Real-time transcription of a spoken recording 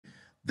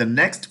The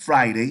next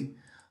Friday,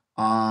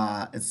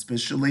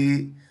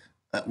 especially,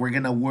 we're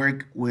gonna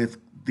work with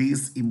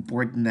these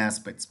important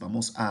aspects.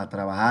 Vamos a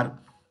trabajar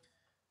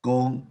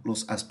con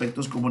los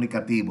aspectos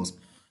comunicativos.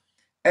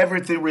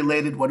 Everything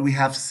related what we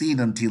have seen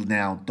until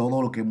now,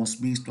 todo lo que hemos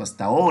visto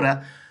hasta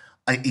ahora,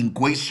 in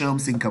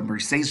questions, in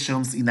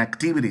conversations, in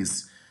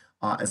activities,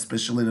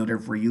 especially in order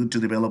for you to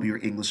develop your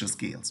English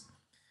skills,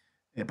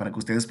 para que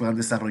ustedes puedan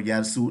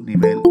desarrollar su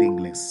nivel de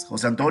inglés.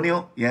 José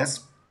Antonio,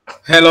 yes?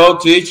 Hello,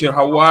 teacher.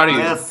 How are you?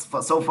 Yes,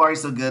 so far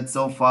so good,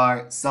 so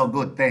far so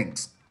good,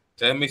 thanks.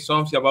 Tell me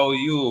something about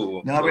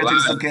you, No, your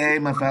everything's life. okay,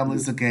 my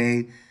family's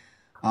okay.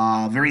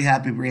 Very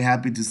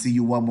happy to see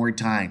you one more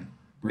time.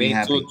 Very Me too,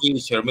 happy.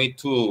 teacher. Me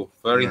too.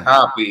 Very Yeah.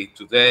 happy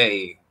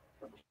today.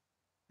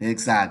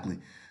 Exactly.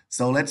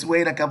 So let's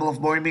wait a couple of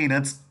more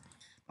minutes.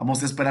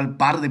 Vamos a esperar un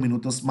par de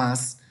minutos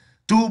más.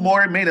 2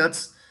 more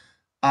minutes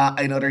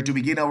in order to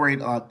begin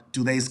our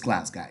today's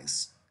class,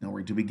 guys. In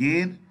order to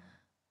begin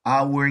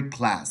our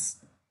class.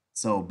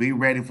 So be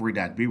ready for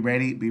that. Be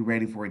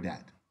ready for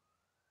that.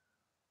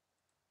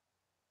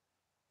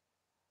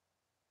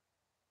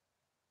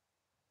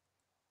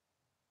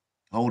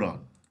 Hold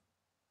on.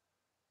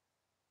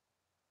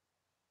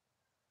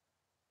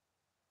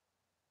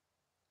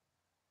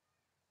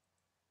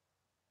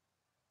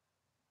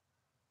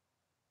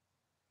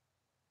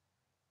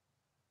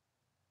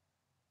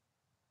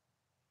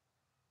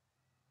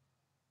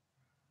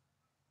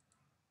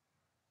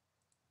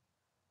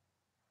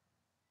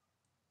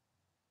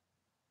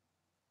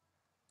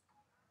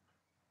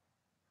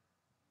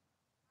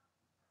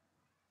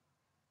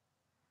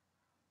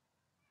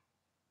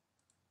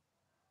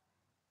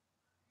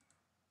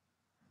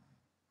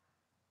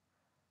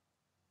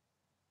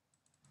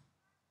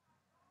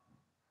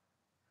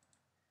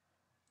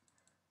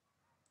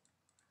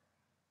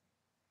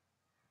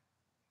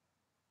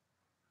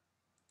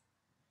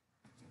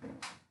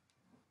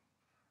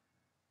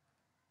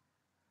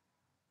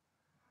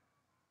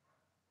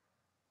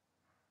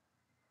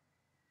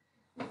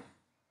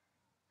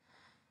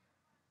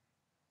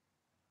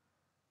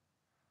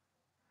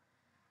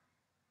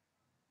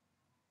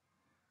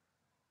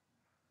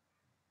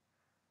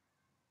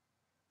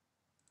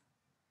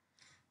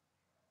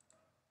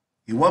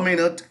 In 1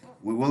 minute,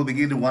 we will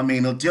begin in 1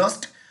 minute.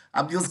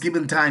 I'm just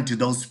giving time to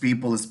those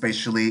people,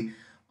 especially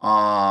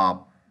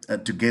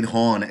to get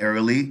home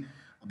early,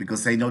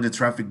 because I know the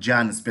traffic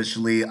jam,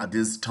 especially at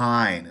this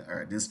time,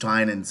 or this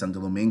time in Santo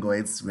Domingo,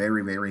 it's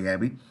very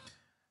heavy.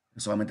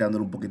 Solamente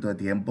dándole un poquito de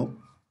tiempo,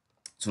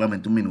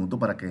 solamente un minuto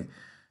para que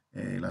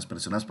las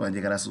personas puedan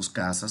llegar a sus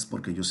casas,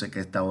 porque yo sé que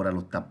a esta hora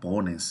los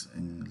tapones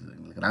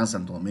en el Gran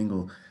Santo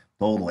Domingo,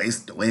 todo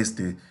este,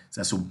 oeste, se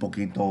hace un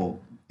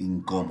poquito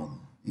incómodo.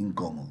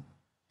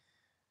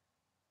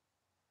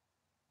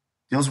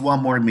 Just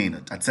 1 more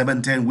minute. At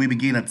 7:10, we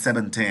begin at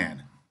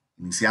 7:10.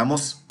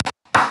 Iniciamos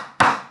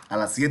a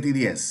las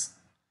 7:10.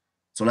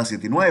 Son las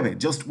 7:09.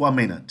 Just 1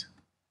 minute.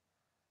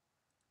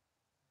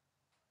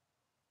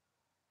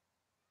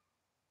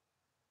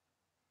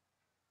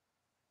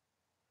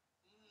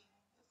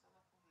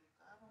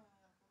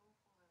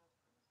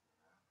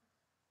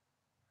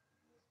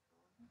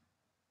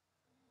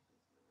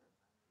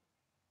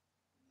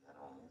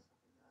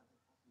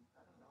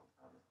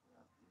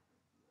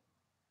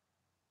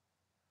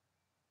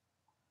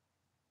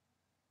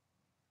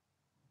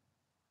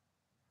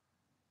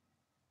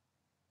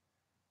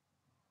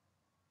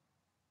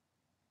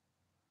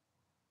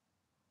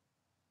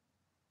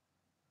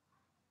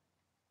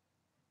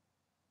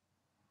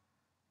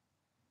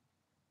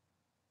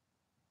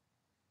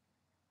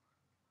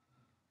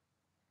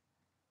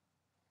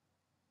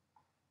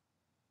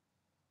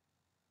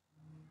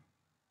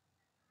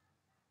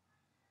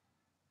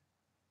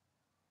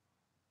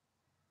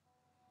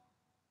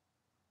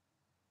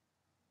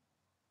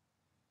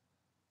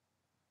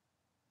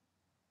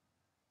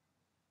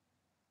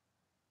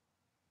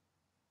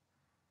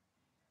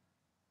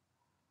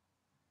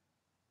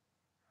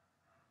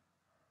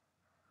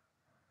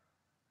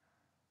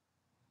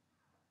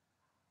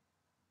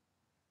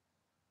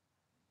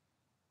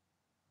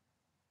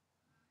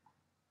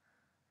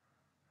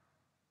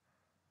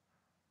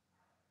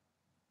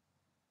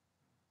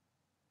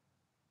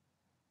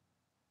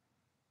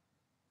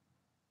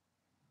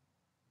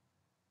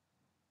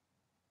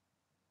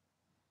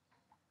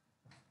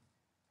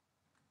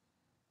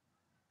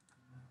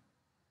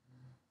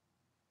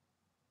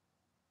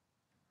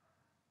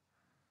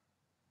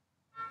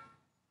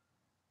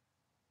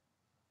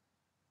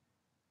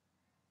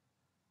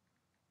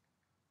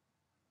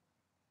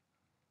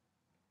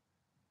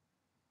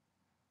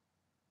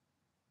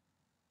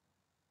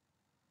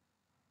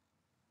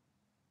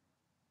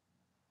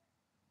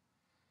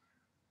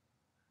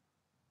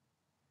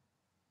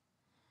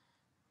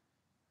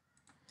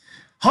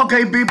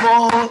 Okay,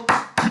 people.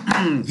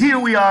 Here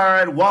we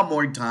are one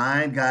more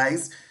time,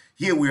 guys.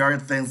 Here we are.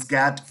 Thanks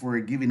God for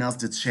giving us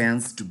the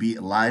chance to be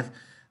alive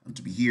and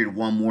to be here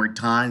one more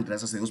time.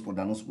 Gracias a Dios por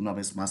darnos una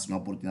vez más una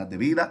oportunidad de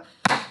vida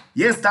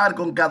y estar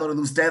con cada uno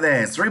de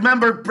ustedes.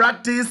 Remember,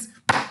 practice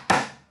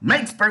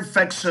makes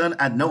perfection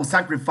and no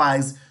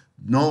sacrifice,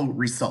 no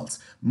results.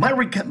 My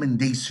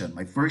recommendation,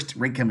 my first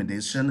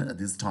recommendation at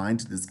this time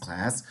to this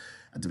class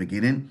at the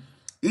beginning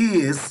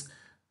is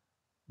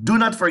do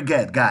not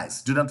forget,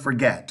 guys, do not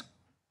forget.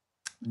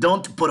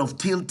 Don't put off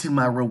till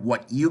tomorrow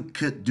what you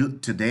could do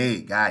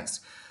today,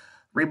 guys.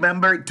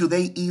 Remember,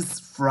 today is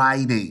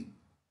Friday.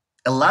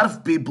 A lot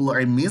of people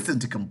are missing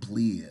to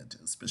complete,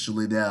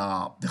 especially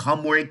the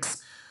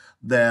homeworks,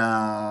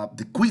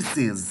 the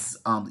quizzes,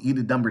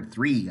 unit number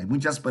 3. Hay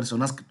muchas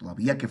personas que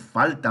todavía que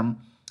faltan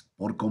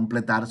por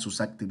completar sus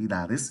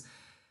actividades,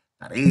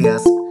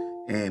 tareas,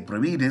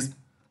 provides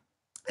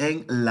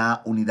en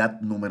la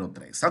unidad número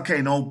 3.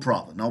 Okay, no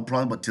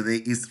problem, but today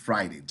is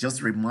Friday.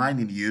 Just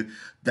reminding you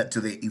that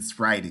today is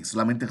Friday.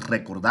 Solamente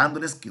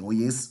recordándoles que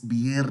hoy es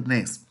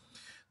viernes.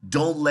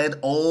 Don't let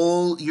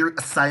all your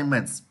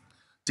assignments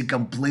to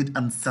complete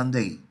on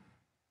Sunday,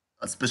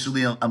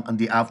 especially on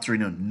the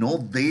afternoon. No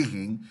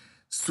dejen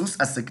sus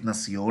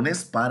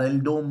asignaciones para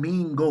el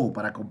domingo,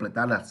 para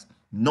completarlas.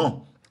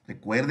 No,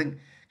 recuerden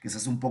que se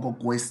hace un poco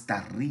cuesta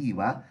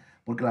arriba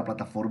porque la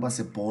plataforma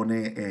se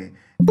pone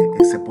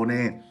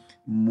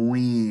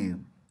muy,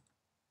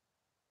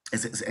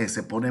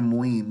 se pone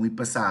muy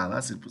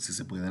pesada, si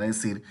se pudiera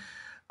decir,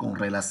 con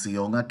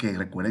relación a que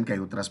recuerden que hay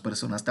otras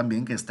personas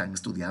también que están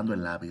estudiando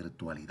en la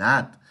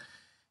virtualidad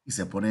y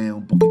se pone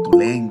un poquito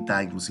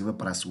lenta, inclusive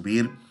para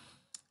subir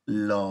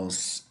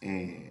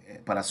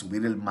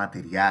el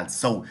material.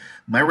 So,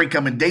 my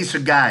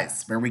recommendation,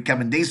 guys,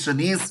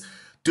 is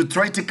to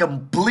try to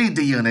complete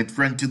the unit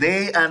from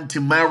today and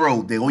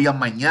tomorrow, de hoy a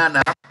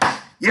mañana.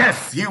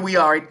 Yes, here we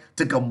are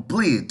to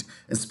complete,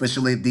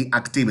 especially the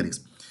activities.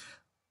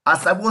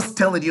 As I was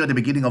telling you at the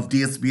beginning of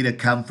this video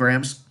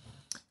conference,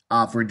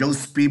 for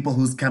those people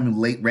who's coming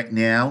late right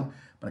now,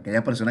 para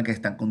aquellas personas que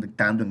están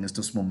conectando en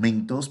estos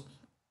momentos,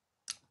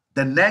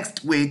 the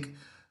next week,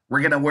 we're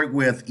going to work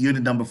with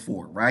unit number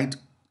 4, right?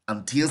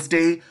 On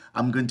Tuesday,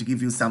 I'm going to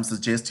give you some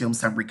suggestions,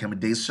 some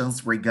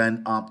recommendations. We're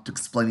going to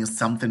explain you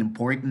something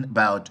important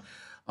about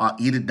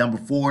unit number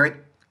 4.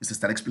 Se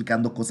estará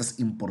explicando cosas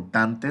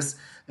importantes,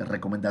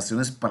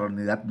 recomendaciones para la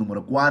unidad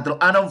número 4.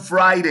 And on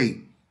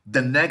Friday,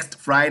 the next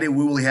Friday,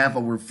 we will have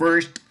our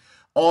first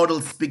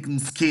oral speaking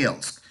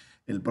skills.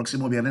 El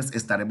próximo viernes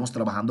estaremos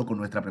trabajando con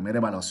nuestra primera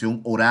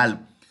evaluación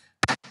oral.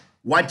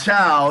 Watch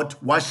out,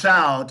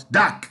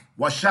 Doc,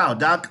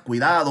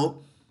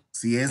 cuidado.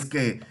 Si es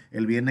que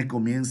el viernes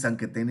comienzan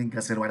que tienen que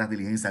hacer varias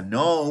diligencias.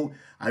 No,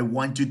 I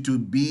want you to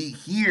be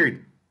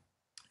here.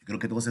 Creo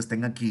que todos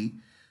estén aquí.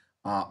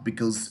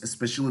 Because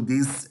especially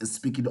this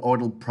speaking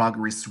oral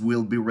progress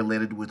will be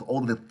related with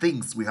all the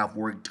things we have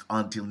worked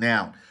until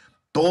now.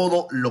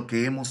 Todo lo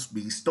que hemos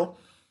visto,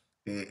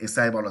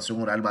 esa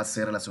evaluación oral va a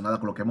ser relacionada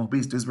con lo que hemos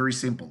visto. It's very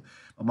simple.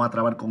 Vamos a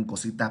trabajar con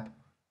cositas,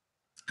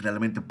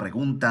 realmente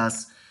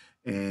preguntas,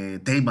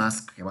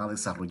 temas que van a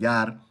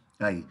desarrollar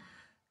ahí.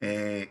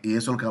 Y eso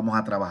es lo que vamos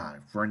a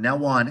trabajar. From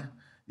now on,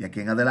 de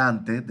aquí en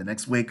adelante, the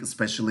next week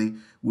especially,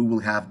 we will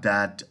have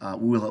that,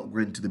 we're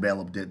going to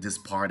develop this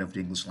part of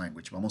the English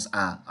language. Vamos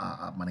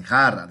a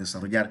manejar, a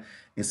desarrollar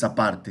esa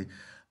parte.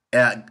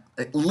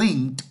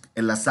 Linked,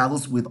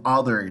 enlazados with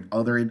other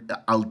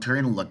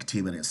alternative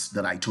activities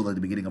that I told at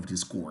the beginning of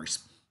this course.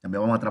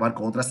 También vamos a trabajar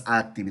con otras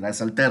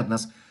actividades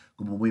alternas,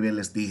 como muy bien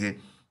les dije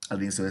al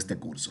inicio de este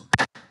curso.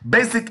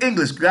 Basic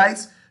English,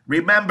 guys.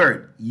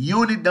 Remember,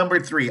 unit number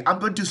 3. I'm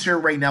going to share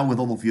right now with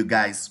all of you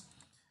guys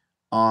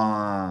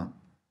a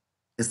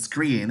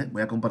screen.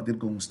 Voy a compartir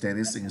con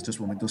ustedes en estos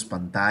momentos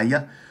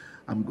pantalla.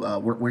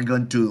 We're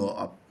going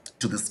to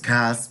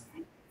discuss.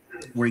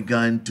 We're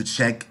going to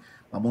check.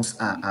 Vamos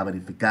a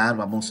verificar.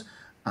 Vamos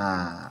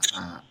a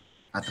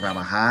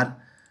trabajar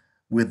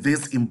with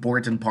this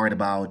important part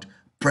about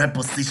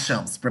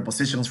prepositions.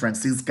 Prepositions,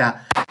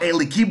 Francisca,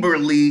 Ellie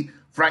Kimberly,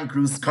 Frank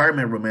Cruz,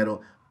 Carmen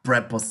Romero.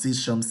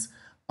 Prepositions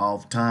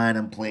of time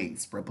and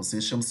place.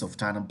 Prepositions of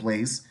time and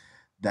place.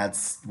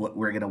 That's what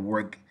we're going to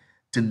work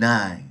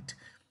tonight.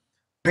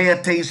 Pay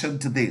attention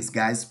to this,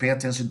 guys. Pay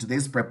attention to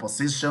these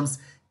prepositions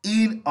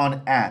in,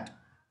 on, at.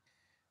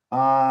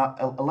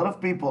 A lot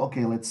of people,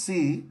 okay, let's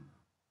see.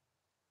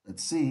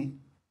 Let's see.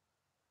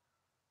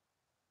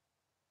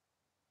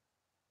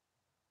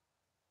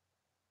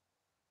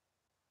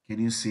 Can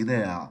you see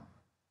the,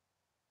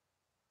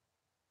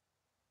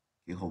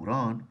 okay, hold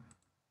on.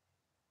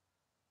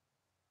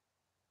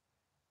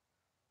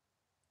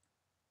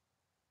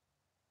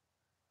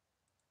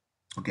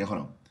 Okay, hold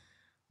on.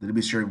 Let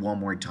me share it one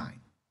more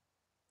time.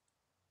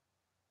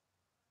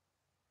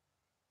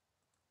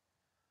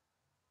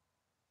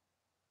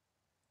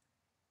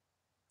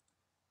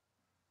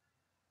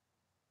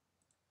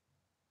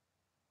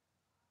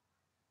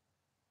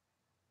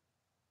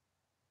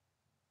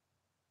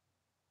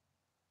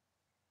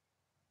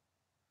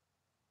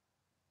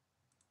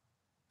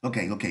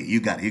 Okay,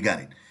 you got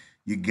it.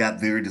 You got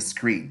there the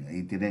screen.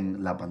 Ahí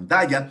tienen la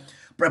pantalla.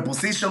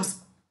 Prepositions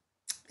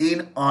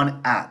in,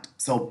 on, at.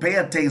 So pay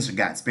attention,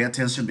 guys. Pay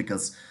attention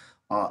because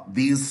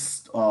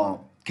this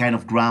kind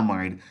of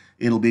grammar,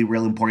 it'll be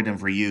real important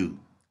for you.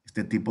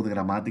 Este tipo de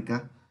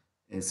gramática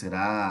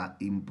será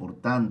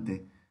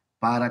importante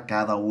para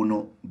cada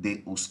uno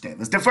de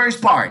ustedes. The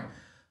first part,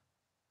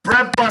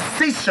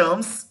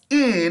 prepositions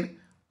in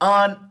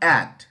an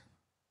at.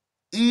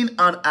 In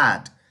an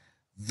at.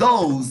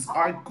 Those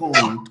are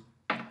called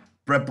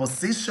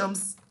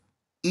prepositions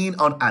in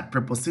an at,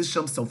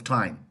 prepositions of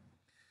time.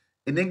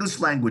 In English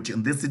language,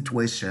 in this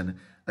situation,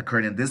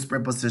 occurring in this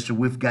preposition,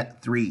 we've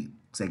got three.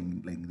 O sea,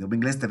 en idioma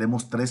inglés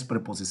tenemos tres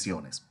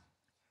preposiciones.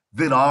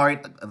 There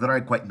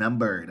are quite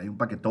numbered. Hay un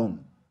paquetón.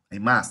 Hay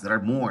más. There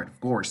are more, of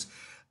course.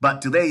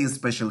 But today is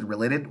especially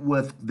related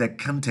with the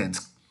content.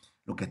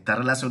 Lo que está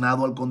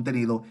relacionado al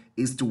contenido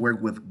is to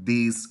work with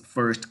these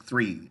first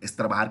three. Es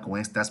trabajar con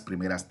estas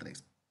primeras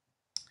tres.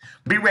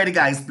 Be ready,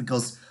 guys,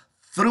 because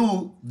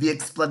through the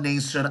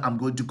explanation, I'm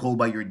going to call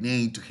by your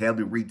name to help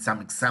you read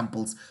some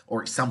examples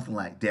or something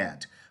like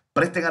that.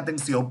 Presten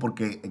atención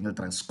porque en el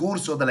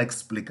transcurso de la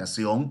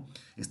explicación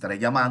estaré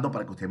llamando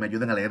para que ustedes me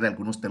ayuden a leer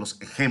algunos de los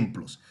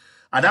ejemplos.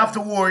 And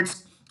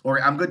afterwards, or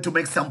I'm going to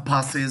make some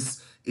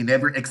pauses in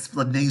every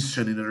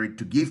explanation in order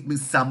to give me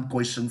some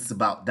questions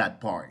about that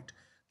part.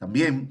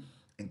 También,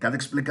 en cada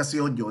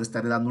explicación yo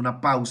estaré dando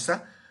una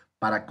pausa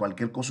para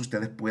cualquier cosa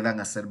ustedes puedan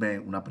hacerme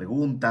una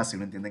pregunta, si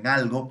no entienden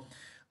algo.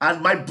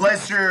 And my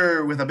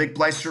pleasure, with a big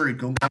pleasure, y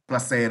con un gran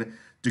placer,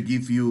 to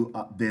give you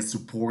the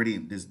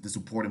supporting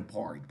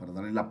part, para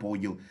darle el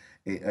apoyo,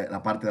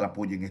 la parte del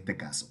apoyo en este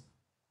caso.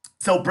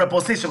 So,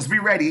 prepositions, be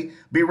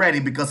ready,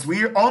 because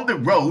we're on the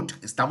road,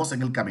 estamos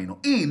en el camino.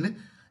 In,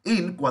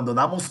 cuando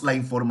damos la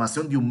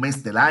información de un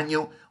mes del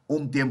año,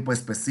 un tiempo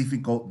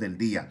específico del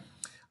día.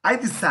 I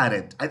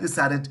decided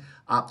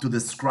to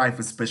describe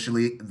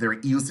especially their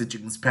usage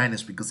in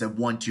Spanish because I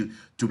want you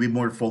to be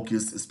more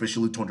focused,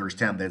 especially to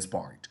understand this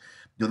part.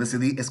 Yo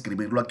decidí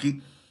escribirlo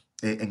aquí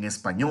en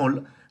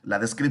español, la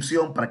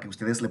descripción, para que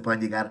ustedes le puedan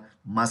llegar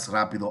más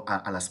rápido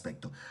al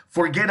aspecto.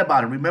 Forget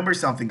about it. Remember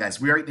something, guys.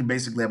 We are in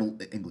basic level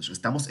English.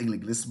 Estamos en el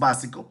inglés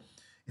básico.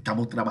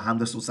 Estamos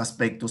trabajando esos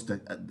aspectos.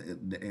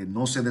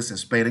 No se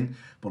desesperen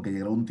porque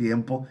llegará un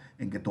tiempo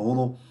en que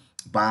todo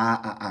va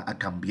a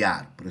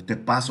cambiar, pero esto es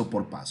paso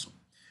por paso.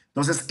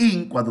 Entonces,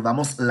 cuando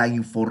damos la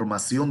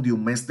información de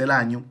un mes del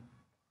año,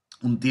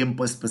 un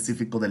tiempo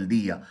específico del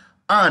día.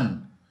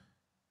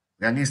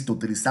 Vean esto,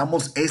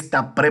 utilizamos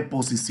esta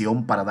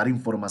preposición para dar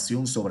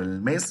información sobre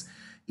el mes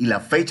y la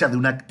fecha de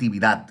una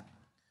actividad.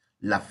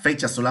 La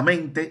fecha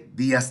solamente,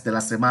 días de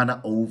la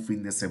semana o un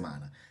fin de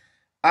semana.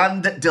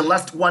 And the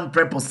last one,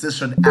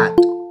 preposition at.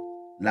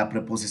 La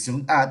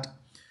preposición at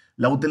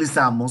la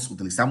utilizamos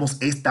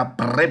esta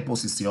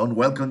preposición,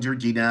 welcome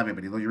Georgina,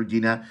 bienvenido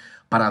Georgina,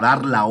 para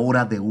dar la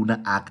hora de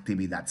una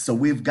actividad. So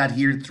we've got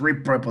here three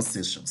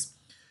prepositions.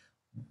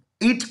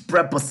 Each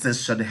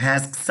preposition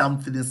has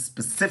something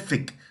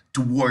specific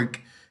to work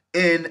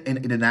in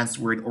an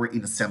answer word or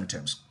in a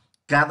sentence.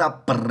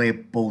 Cada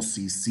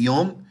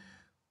preposición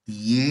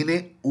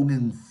tiene un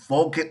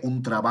enfoque,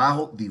 un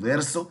trabajo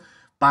diverso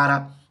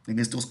para, en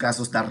estos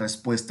casos, dar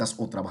respuestas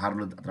o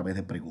trabajarlo a través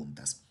de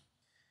preguntas.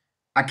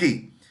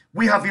 Aquí,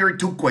 we have here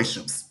two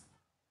questions.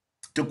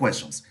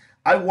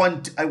 I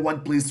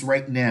want please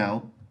right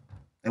now,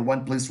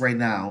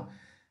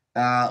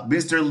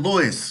 Mr.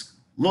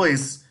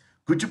 Luis,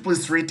 could you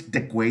please read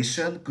the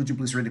question?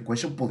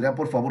 ¿Podría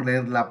por favor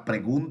leer la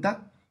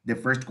pregunta? The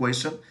first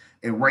question,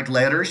 in white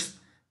letters,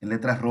 en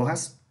letras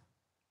rojas.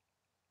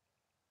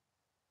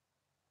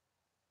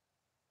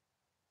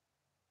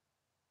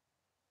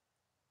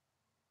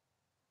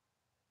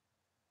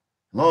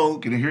 Hello,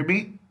 can you hear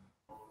me?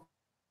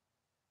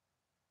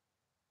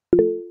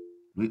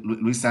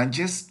 Luis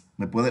Sánchez,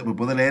 ¿me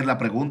puede leer la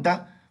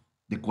pregunta?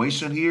 The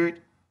question here.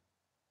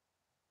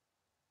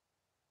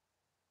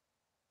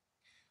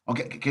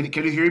 Okay,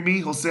 can you hear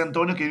me, José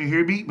Antonio? Can you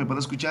hear me? ¿Me puede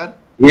escuchar?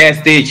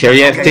 Yes, teacher.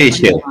 Yes, Okay.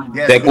 teacher.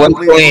 Yes, The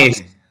question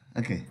is,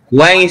 okay.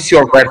 when is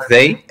your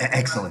birthday?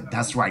 Excellent.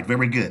 That's right.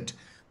 Very good.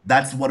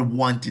 That's what I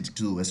wanted to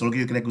do. Eso es lo que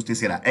yo quería que usted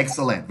hiciera.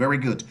 Excellent. Very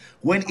good.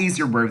 When is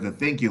your birthday?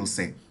 Thank you,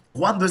 José.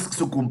 ¿Cuándo es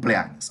su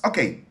cumpleaños?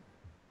 Okay.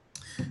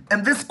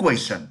 And this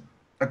question,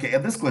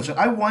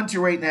 I want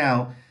you right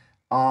now,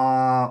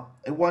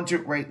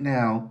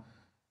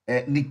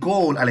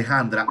 Nicole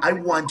Alejandra, I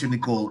want you,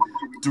 Nicole,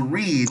 to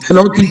read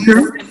these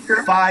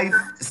 5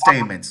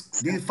 statements,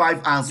 these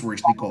 5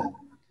 answers, Nicole.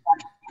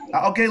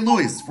 Okay,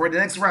 Luis, for the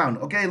next round.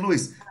 Okay,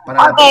 Luis, para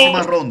la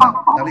próxima ronda.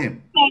 ¿Está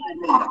bien?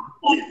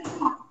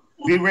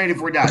 Be ready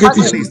for that.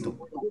 Okay, Listo.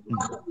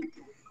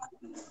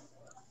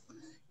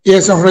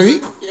 Yes, I'm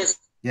ready.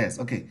 Yes,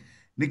 okay.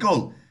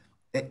 Nicole,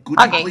 could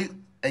you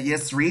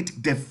please read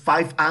the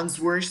 5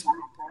 answers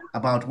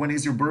about when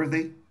is your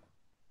birthday?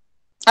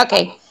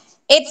 Okay.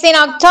 It's in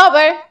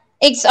October.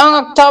 It's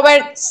on October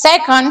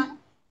 2nd.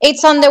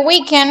 It's on the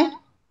weekend.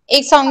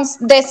 It's on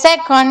the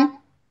 2nd.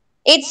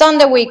 It's on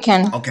the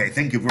weekend. Okay,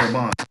 thank you very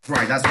much.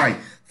 That's right.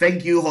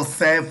 Thank you,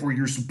 Jose, for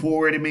your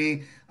support of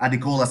me, and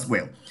Nicole as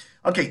well.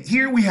 Okay,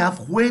 here we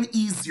have, when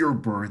is your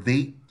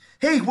birthday?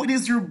 Hey, when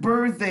is your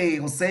birthday?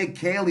 Jose,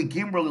 Kelly,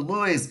 Kimberly,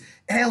 Luis,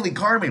 Ellie,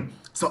 Carmen.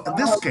 So in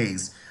this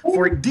case,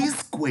 for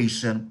this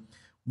question,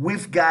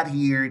 we've got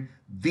here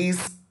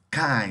these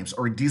kinds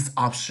or these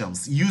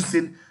options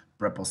using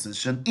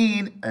preposition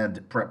in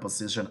and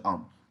preposition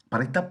on.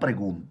 Para esta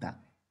pregunta,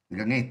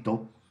 digan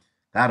esto,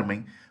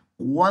 Carmen,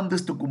 ¿cuándo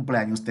es tu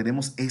cumpleaños?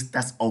 Tenemos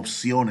estas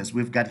opciones.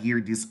 We've got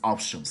here these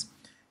options.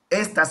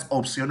 Estas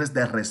opciones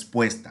de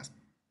respuestas.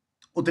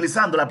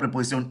 Utilizando la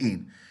preposición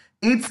in.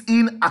 It's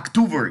in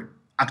October.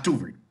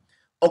 October.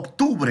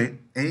 Octubre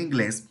en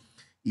inglés.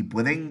 Y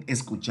pueden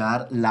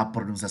escuchar la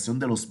pronunciación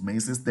de los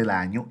meses del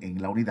año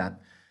en la unidad.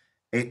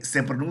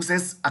 Se pronuncia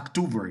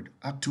October.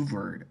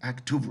 October.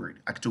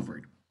 October.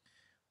 October.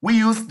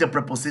 We use the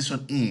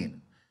preposition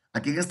in.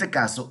 Aquí en este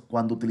caso,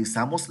 cuando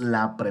utilizamos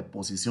la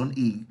preposición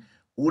in,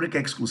 única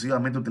y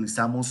exclusivamente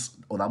utilizamos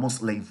o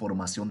damos la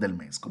información del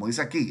mes. Como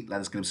dice aquí la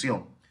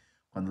descripción,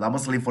 cuando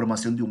damos la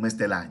información de un mes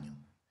del año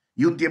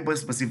y un tiempo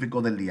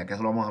específico del día, que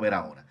eso lo vamos a ver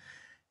ahora.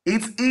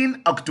 It's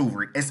in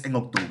October. Es en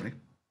octubre.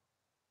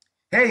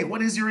 Hey,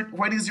 when is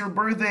your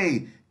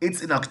birthday?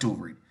 It's in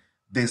October.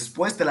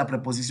 Después de la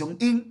preposición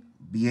in,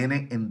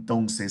 viene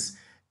entonces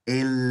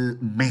el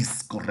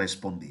mes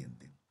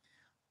correspondiente.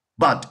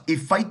 But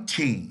if I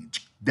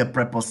change the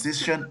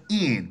preposition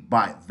in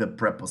by the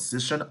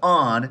preposition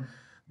on,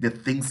 the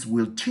things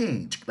will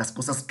change. Las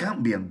cosas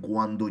cambian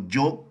cuando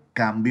yo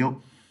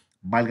cambio,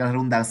 valga la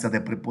redundancia,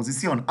 de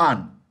preposición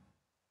on.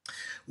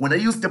 When I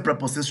use the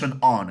preposition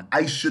on,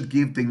 I should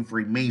give the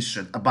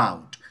information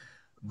about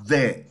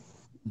the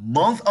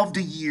month of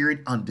the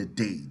year and the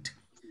date.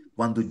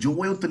 Cuando yo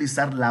voy a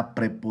utilizar la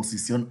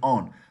preposición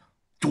on,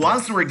 to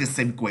answer the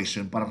same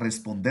question, para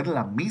responder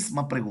la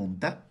misma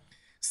pregunta,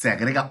 se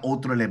agrega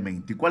otro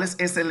elemento. ¿Y cuál es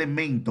ese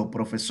elemento,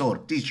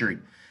 profesor,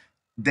 teacher,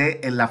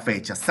 de la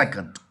fecha?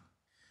 Second.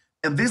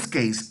 In this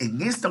case,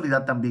 en esta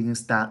unidad también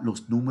están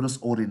los números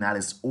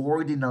ordinales,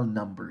 ordinal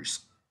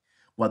numbers.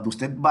 Cuando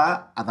usted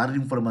va a dar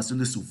información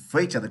de su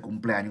fecha de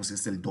cumpleaños,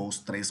 es el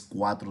 2, 3,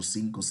 4,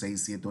 5,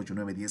 6, 7, 8,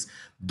 9, 10,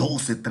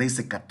 12,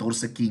 13,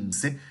 14,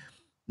 15.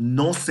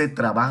 No se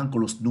trabajan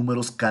con los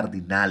números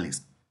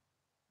cardinales.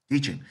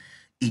 Teacher,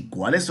 ¿y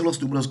cuáles son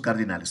los números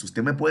cardinales?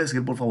 Usted me puede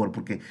decir, por favor,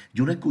 porque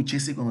yo no escuché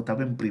si cuando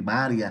estaba en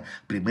primaria,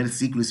 primer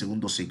ciclo y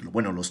segundo ciclo.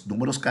 Bueno, los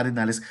números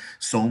cardinales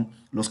son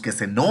los que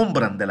se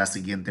nombran de la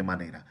siguiente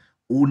manera.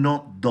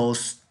 1,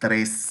 2,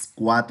 3,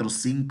 4,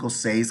 5,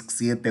 6,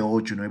 7,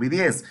 8, 9 y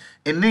 10.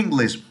 En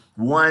English,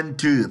 1,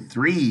 2,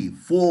 3,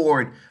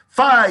 4,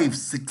 5,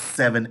 6,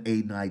 7,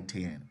 8, 9,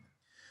 10.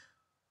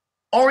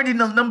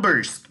 Ordinal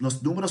numbers,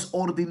 los números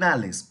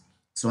ordinales,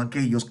 son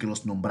aquellos que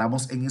los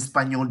nombramos en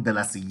español de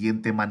la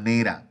siguiente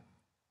manera.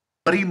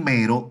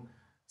 Primero,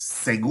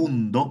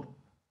 segundo,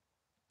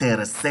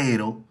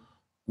 tercero,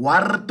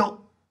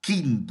 cuarto,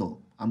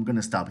 quinto. I'm going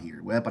to stop here.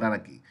 Voy a parar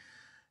aquí.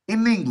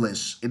 En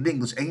inglés,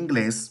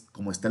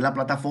 como está en la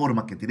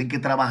plataforma, que tienen que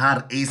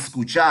trabajar,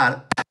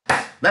 escuchar.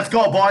 Let's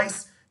go,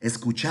 boys.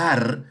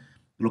 Escuchar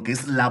lo que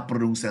es la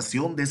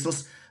pronunciación de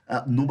esos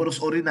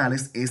números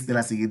ordinales es de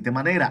la siguiente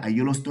manera. Ahí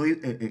yo lo estoy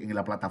en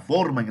la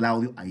plataforma, en el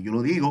audio, ahí yo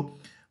lo digo.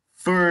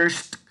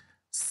 First,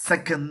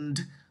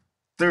 second,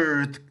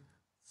 third,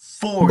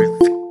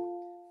 fourth,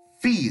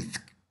 fifth,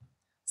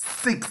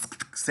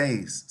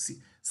 sixth,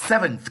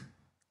 seventh,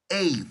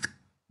 eighth,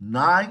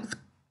 ninth,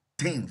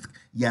 10th,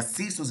 y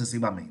así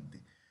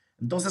sucesivamente.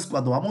 Entonces,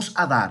 cuando vamos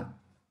a dar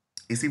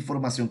esa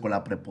información con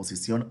la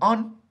preposición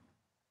on,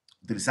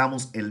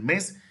 utilizamos el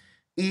mes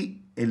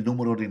y el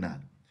número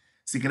ordinal.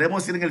 Si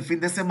queremos decir en el fin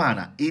de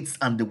semana, it's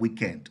on the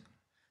weekend.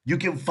 You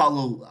can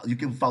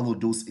follow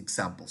those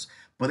examples.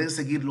 Pueden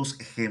seguir los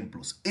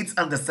ejemplos. It's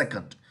on the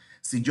second.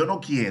 Si yo no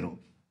quiero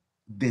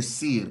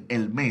decir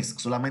el mes,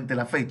 solamente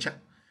la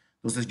fecha,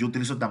 entonces yo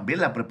utilizo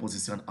también la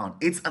preposición on.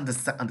 It's on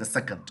the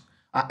second.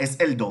 Es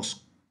el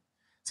 2.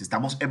 Si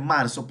estamos en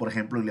marzo, por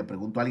ejemplo, y le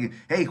pregunto a alguien,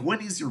 hey,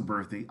 when is your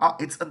birthday?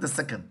 It's on the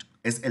second.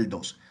 Es el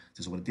 2.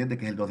 Se sobreentiende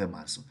que es el 2 de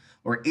marzo.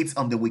 Or it's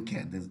on the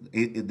weekend.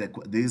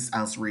 This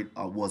answer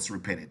was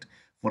repeated.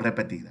 Fue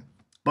repetida.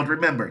 But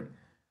remember,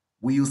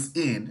 we use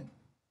in,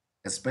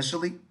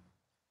 especially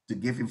to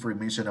give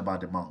information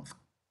about the month.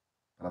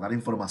 Para dar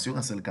información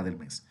acerca del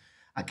mes.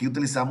 Aquí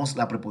utilizamos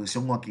la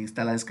preposición o aquí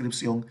está la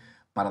descripción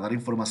para dar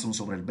información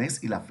sobre el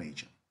mes y la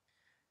fecha.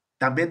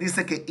 También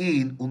dice que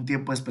in, un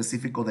tiempo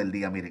específico del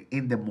día. Miren,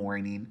 in the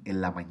morning,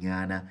 en la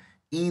mañana,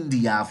 in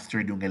the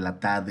afternoon, en la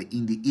tarde,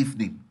 in the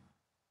evening.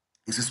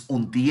 Ese es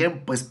un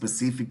tiempo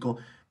específico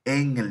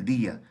en el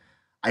día.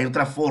 Hay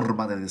otra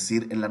forma de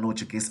decir en la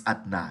noche que es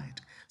at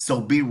night.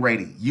 So be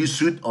ready. You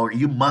should or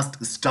you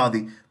must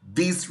study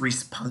these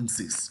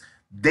responses.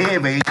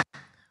 Deben,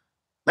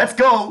 let's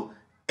go,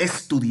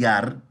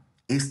 estudiar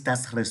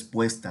estas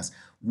respuestas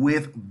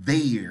with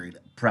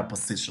their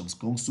prepositions,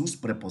 con sus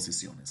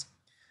preposiciones.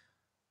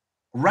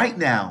 Right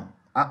now,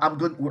 I'm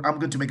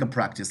going to make a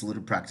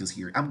little practice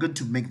here. I'm going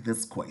to make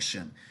this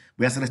question.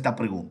 Voy a hacer esta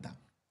pregunta.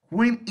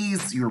 When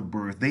is your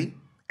birthday?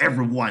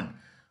 Everyone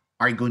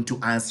are going to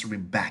answer me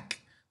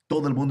back.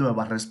 Todo el mundo me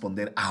va a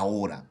responder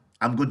ahora.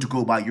 I'm going to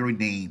go by your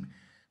name.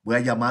 Voy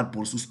a llamar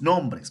por sus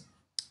nombres.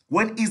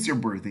 When is your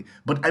birthday?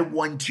 But I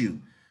want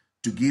you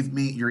to give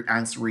me your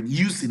answer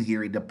using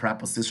here the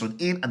preposition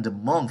in and the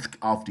month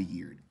of the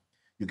year.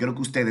 yo quiero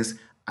que ustedes,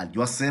 al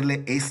yo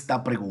hacerle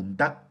esta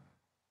pregunta,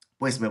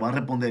 pues me van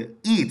a responder,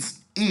 it's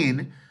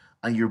in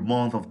and your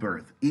month of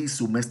birth, y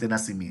su mes de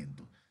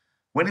nacimiento.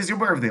 When is your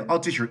birthday? Oh,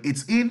 teacher,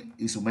 it's in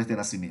y su mes de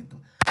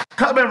nacimiento.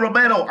 Carmen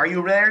Romero, are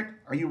you ready?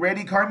 Are you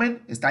ready, Carmen?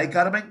 ¿Está ahí,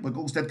 Carmen? Voy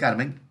con usted,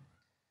 Carmen.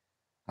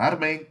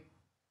 Carmen.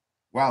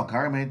 Wow,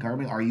 Carmen,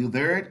 are you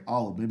there?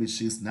 Oh, maybe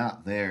she's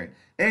not there.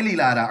 Eli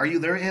Lara, are you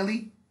there,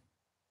 Eli?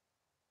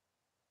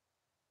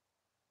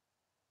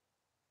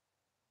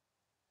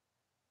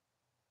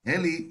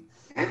 Eli.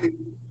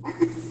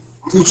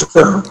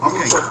 Teacher.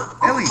 Okay,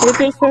 Eli. Sí,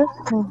 teacher.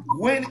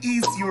 When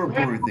is your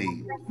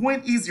birthday?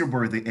 When is your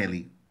birthday,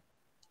 Eli?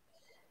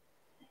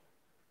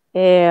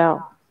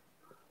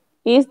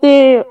 Is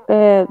the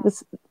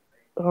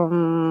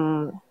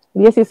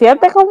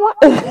 17 como?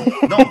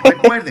 No,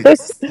 recuerden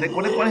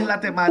cuál es la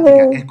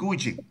temática.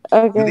 Escuchen.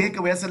 Okay. Yo dije que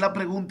voy a hacer la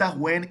pregunta,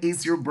 when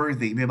is your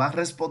birthday? Me va a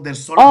responder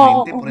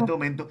solamente por este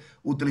momento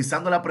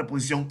utilizando la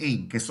preposición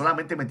in, que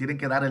solamente me tienen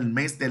que dar el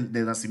mes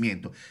de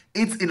nacimiento.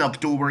 It's in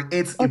October,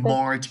 it's in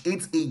March,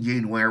 it's in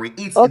January,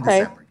 it's in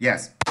December.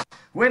 Yes.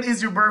 When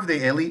is your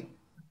birthday, Ellie?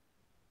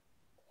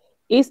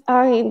 It's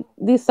in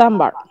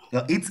December.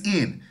 It's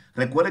in.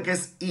 Recuerden que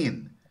es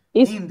in.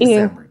 It's in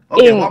December.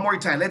 Okay, in, one more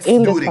time. Let's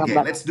do it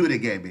again. Let's do it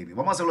again, baby.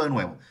 Vamos a hacerlo de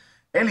nuevo.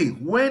 Ellie,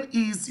 when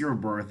is your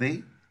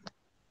birthday?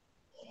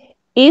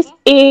 It's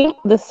in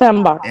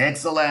December.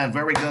 Excellent.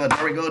 Very good.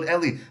 Very good,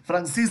 Ellie.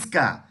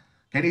 Francisca.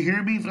 Can you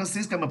hear me,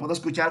 Francisca? ¿Me puedo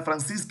escuchar,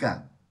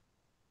 Francisca?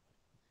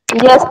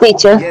 Yes,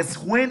 teacher. Yes.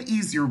 When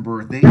is your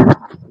birthday?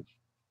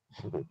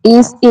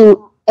 It's in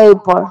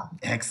April.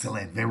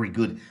 Excellent. Very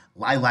good.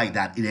 I like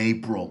that. In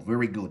April.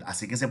 Very good.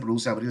 Así que se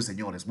produce abril,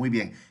 señores. Muy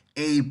bien.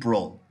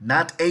 April,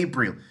 not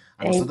April.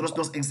 A nosotros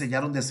nos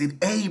enseñaron a decir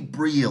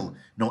April.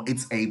 No,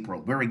 it's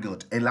April. Very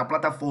good. En la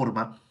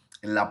plataforma,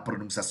 en la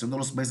pronunciación de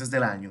los meses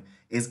del año,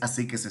 es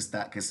así que se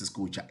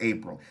escucha.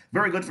 April.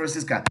 Very good,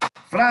 Francisca.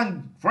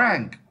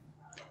 Frank.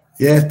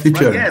 Yes,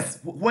 teacher. Yes.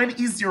 When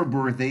is your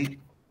birthday?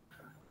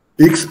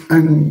 It's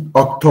in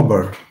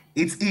October.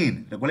 It's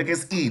in. Recuerda que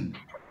es in.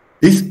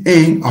 It's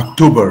in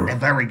October.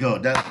 Very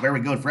good.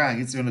 Very good,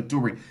 Frank. It's in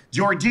October.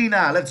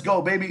 Georgina, let's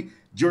go, baby.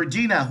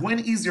 Georgina, when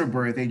is your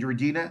birthday,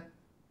 Georgina?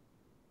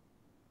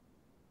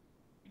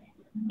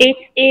 It's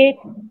in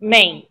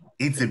May.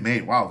 It's in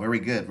May. Wow, very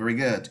good, very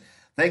good.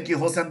 Thank you,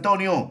 Jose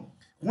Antonio.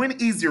 When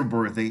is your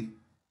birthday?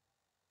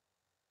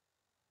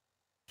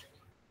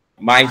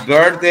 My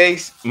birthday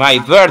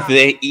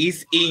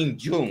is in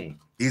June.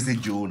 Is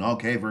in June.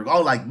 Okay, very good.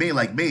 Oh, like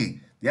me.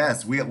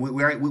 Yes,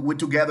 we're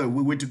together.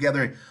 We were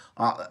together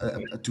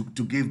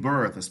to give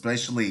birth,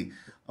 especially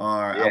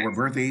our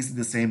birthday is in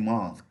the same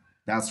month.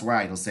 That's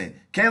right, Jose.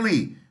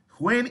 Kelly,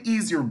 when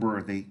is your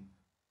birthday?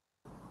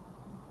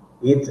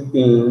 It's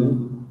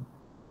in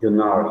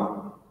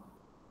January.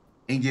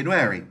 In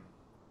January?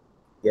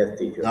 Yes,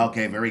 teacher.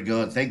 Okay, very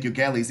good. Thank you,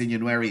 Kelly. It's in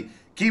January.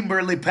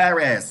 Kimberly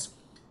Perez,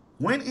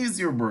 when is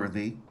your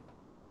birthday?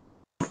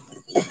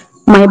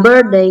 My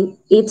birthday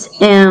is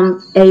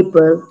in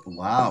April.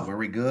 Wow,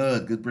 very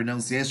good. Good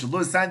pronunciation.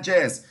 Luis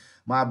Sanchez,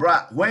 my bro,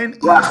 when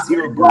is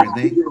your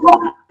birthday?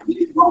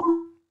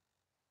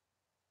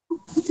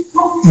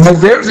 My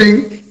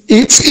birthday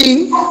is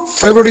in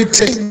February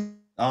 10.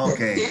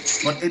 Okay,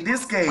 but in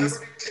this case,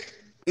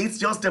 it's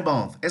just a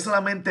month. Es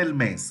solamente el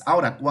mes.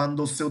 Ahora,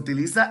 cuando se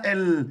utiliza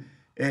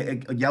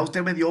ya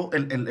usted me dio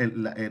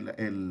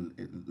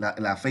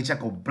la fecha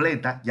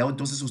completa, ya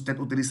entonces usted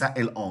utiliza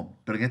el on.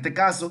 Pero en este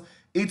caso,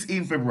 it's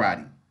in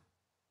February.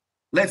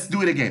 Let's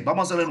do it again.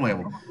 Vamos a hacerlo de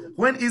nuevo.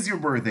 When is your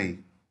birthday?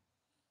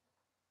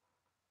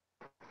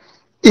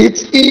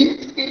 It's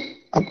in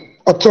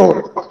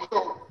October.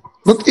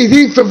 But it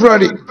is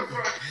February.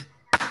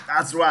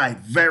 That's right.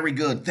 Very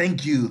good.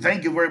 Thank you.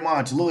 Thank you very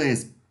much,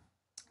 Luis.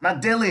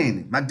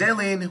 Magdalene,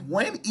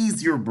 when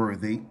is your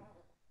birthday?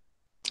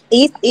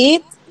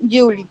 It's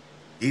June.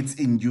 It's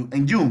in June.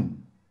 In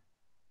June.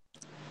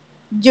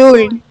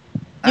 June.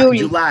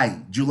 July.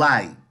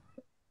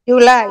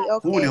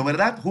 Okay. Julio,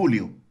 ¿verdad?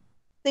 Julio.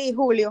 Sí,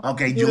 Julio.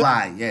 Okay,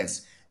 July.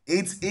 Yes.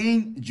 It's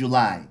in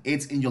July.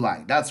 It's in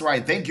July. That's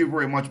right. Thank you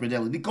very much,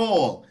 Magdalene.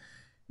 Nicole,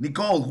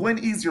 when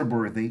is your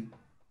birthday?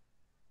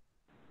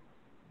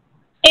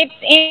 It's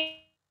in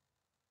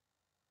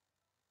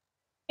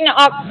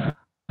October.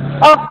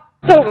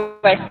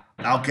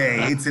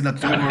 Okay, it's in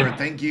October.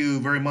 Thank you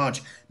very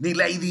much.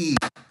 Nilady.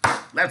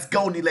 Let's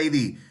go,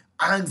 Nilady.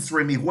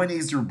 Answer me. When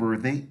is your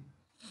birthday?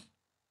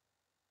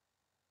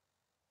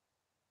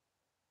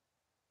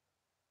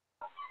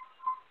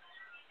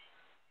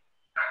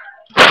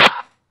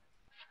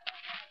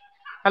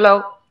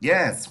 Hello.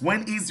 Yes.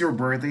 When is your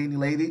birthday,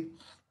 Nilady?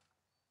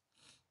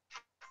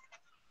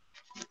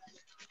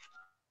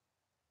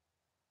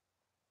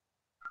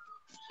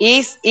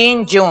 It's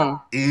in June.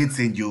 It's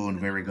in June.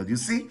 Very good. You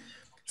see?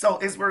 So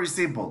it's very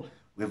simple.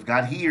 We've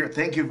got here.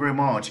 Thank you very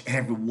much,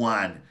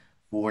 everyone,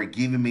 for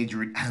giving me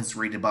your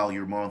answering about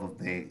your month of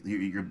day,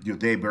 your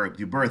day birth,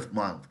 your birth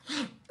month.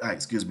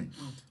 Excuse me,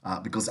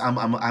 because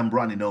I'm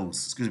running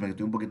nose. Excuse me,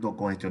 estoy un poquito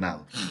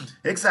congestionado.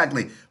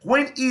 Exactly.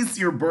 When is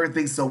your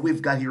birthday? So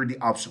we've got here the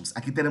options.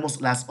 Aquí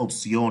tenemos las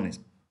opciones.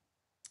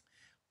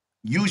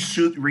 You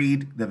should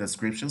read the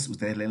descriptions.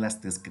 Ustedes leen las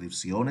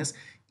descripciones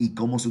y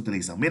cómo se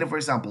utilizan. Miren, for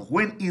example,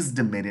 when is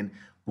the meeting?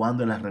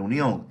 ¿Cuándo es la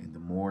reunión? In the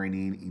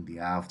morning, in the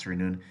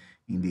afternoon,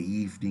 in the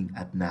evening,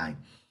 at night.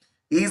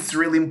 It's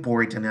really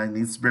important and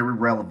it's very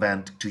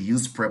relevant to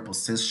use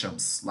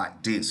prepositions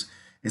like this.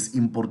 Es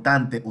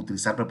importante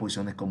utilizar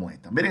preposiciones como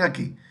esta. Miren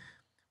aquí.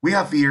 We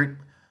have here,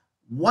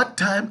 what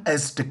time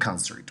is the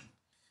concert?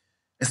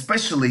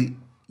 Especially,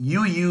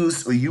 you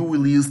use or you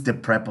will use the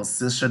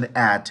preposition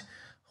at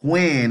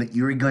when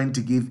you're going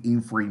to give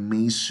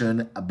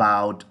information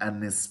about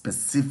a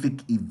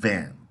specific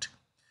event,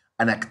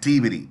 an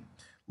activity,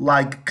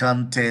 like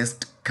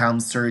contest,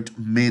 concert,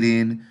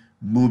 meeting,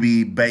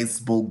 movie,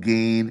 baseball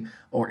game,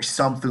 or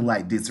something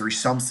like this, or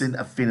something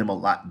affinable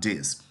like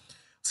this.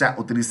 O sea,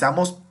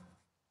 utilizamos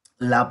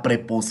la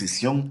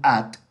preposición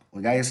at,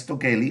 oiga esto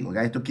Kelly,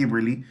 oiga esto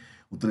Kimberly,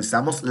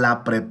 utilizamos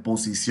la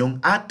preposición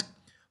at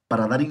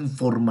para dar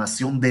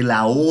información de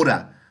la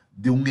hora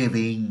de un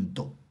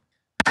evento.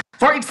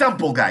 For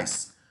example,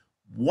 guys,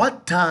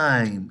 what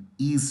time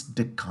is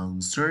the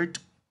concert?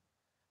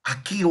 ¿A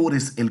qué hora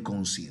es el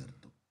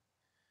concierto?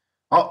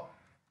 Oh,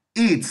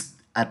 it's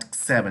at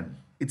 7.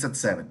 It's at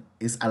 7.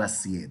 Es a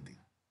las 7.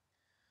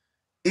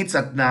 It's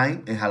at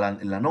 9. Es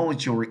en la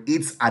noche. Or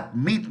it's at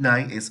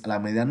midnight. Es a la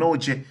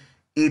medianoche.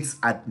 It's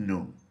at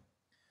noon.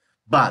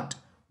 But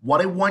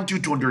what I want you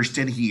to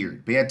understand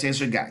here, pay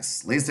attention,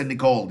 guys. Listen,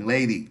 Nicole, the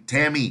lady,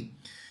 Tammy.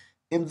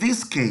 In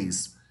this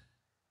case,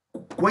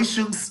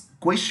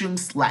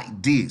 questions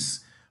like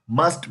this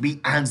must be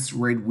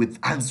answered with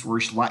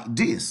answers like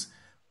this.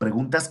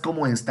 Preguntas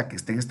como esta que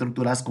estén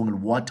estructuradas con el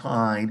what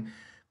time,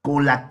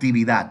 con la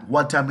actividad.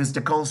 What time is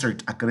the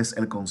concert? ¿A qué hora es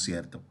el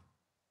concierto?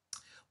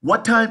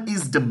 What time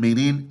is the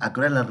meeting? ¿A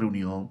qué hora es la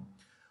reunión?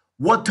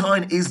 What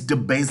time is the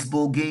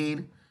baseball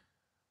game?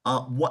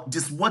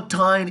 What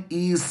time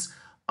is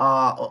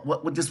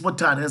what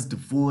time is the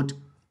food? O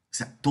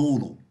sea,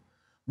 todo.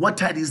 What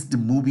time is the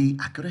movie?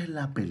 ¿A qué hora es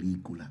la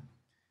película?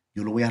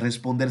 Yo lo voy a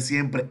responder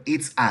siempre.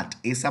 It's at.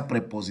 Esa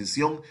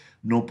preposición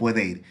no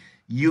puede ir.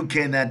 You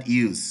cannot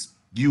use.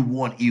 You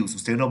won't use.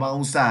 Usted no va a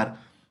usar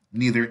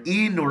neither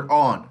in nor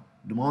on.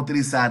 No va a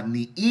utilizar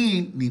ni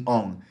in ni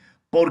on.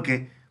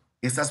 Porque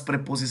esas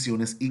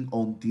preposiciones in,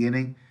 on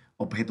tienen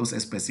objetos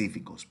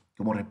específicos.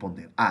 ¿Cómo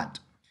responder? At.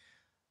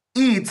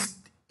 It's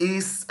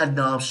is an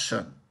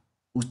option.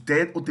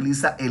 Usted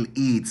utiliza el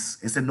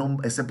it's.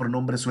 Ese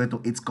pronombre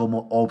sujeto it's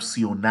como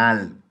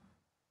opcional.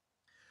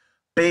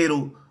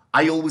 Pero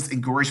I always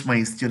encourage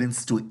my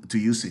students to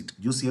use it.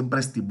 Yo siempre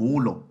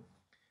estimulo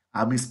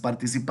a mis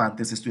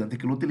participantes, estudiantes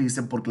que lo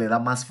utilicen porque le da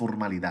más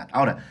formalidad.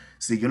 Ahora,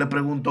 si yo le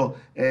pregunto,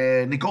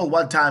 Nicole,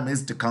 what time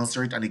is the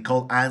concert? And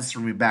Nicole answer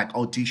me back,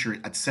 oh, teacher,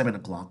 at 7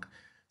 o'clock.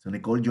 So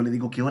Nicole, yo le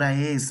digo, ¿qué hora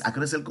es? ¿A qué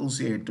hora es el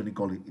concierto,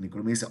 Nicole? Y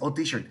Nicole me dice, oh,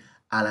 teacher,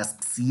 a las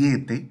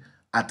 7,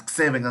 at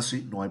 7,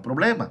 así, no hay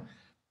problema.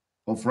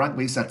 O Frank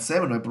me dice at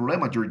 7, no hay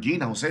problema.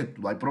 Georgina, José,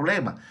 no hay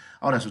problema.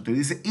 Ahora, si usted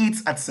dice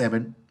it's at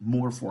 7,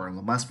 more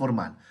formal, más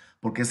formal.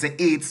 Porque ese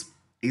it's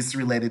is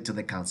related to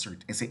the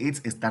concert. Ese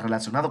it's está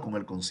relacionado con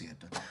el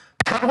concierto.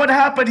 But what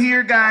happened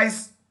here,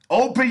 guys?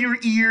 Open your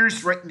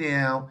ears right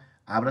now.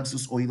 Abran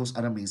sus oídos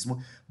ahora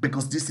mismo.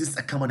 Because this is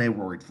a common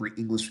error for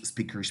English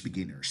speakers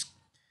beginners.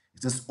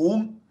 Este es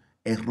un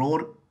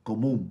error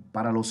común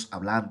para los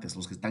hablantes,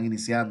 los que están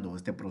iniciando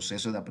este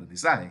proceso de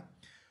aprendizaje.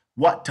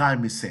 What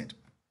time is it?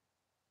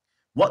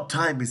 What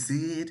time is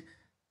it?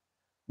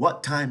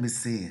 What time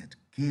is it?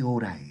 ¿Qué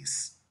hora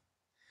es?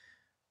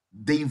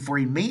 The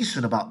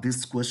information about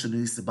this question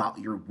is about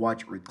your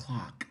watch or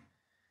clock.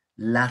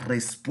 La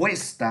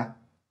respuesta,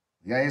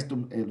 ya esto,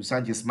 Luis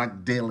Sánchez,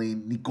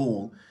 Magdalene,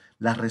 Nicole,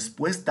 la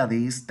respuesta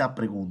de esta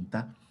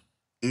pregunta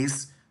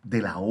es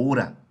de la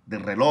hora,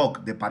 del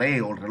reloj, de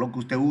pared, o el reloj que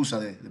usted usa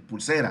de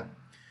pulsera.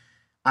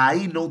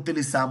 Ahí no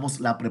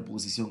utilizamos la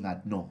preposición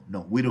at. No,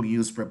 we don't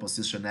use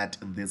preposition at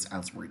in this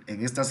answer.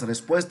 En estas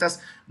respuestas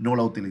no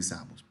la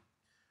utilizamos.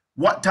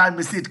 What time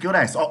is it? ¿Qué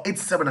hora es? Oh,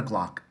 it's 7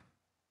 o'clock.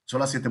 Son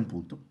las 7 en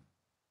punto.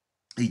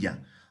 Y ya.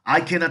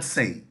 I cannot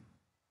say.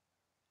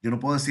 Yo no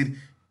puedo decir,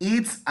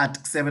 it's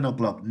at 7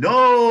 o'clock.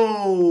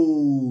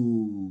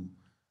 No!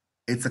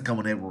 It's a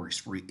common error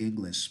for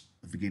English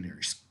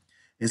beginners.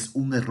 Es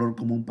un error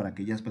común para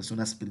aquellas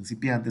personas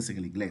principiantes en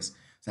el inglés.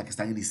 O sea, que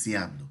están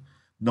iniciando.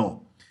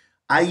 No.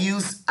 I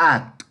use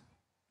at,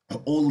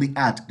 only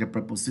at, the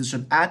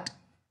preposition at,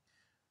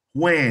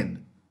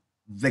 when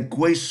the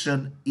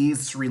question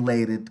is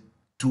related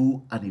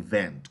to an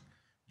event.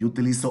 Yo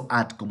utilizo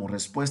at como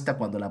respuesta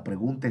cuando la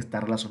pregunta está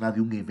relacionada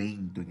de un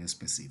evento en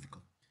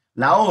específico.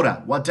 La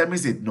hora, what time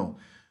is it? No.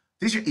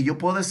 Teacher, ¿y yo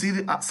puedo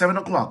decir at 7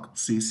 o'clock?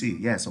 Sí,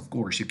 yes, of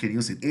course, you can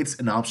use it. It's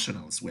an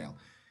optional as well.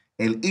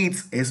 El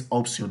it's es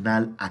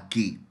opcional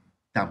aquí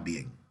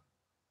también.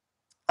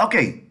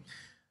 Okay.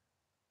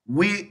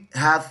 We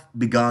have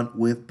begun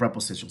with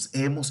prepositions.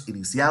 Hemos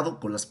iniciado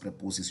con las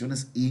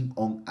preposiciones in,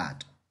 on,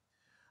 at.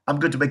 I'm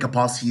going to make a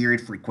pause here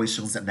for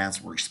questions and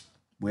answers.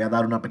 Voy a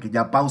dar una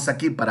pequeña pausa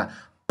aquí para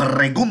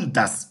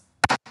preguntas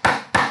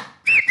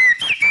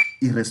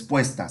y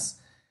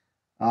respuestas.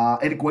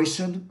 Any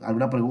question?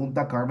 ¿Alguna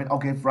pregunta, Carmen?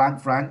 Okay,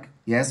 Frank.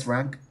 Yes,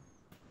 Frank.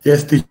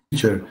 Yes,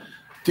 teacher.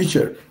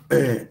 Teacher,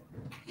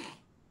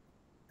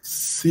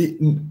 sí,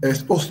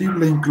 ¿es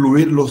posible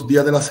incluir los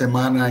días de la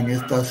semana en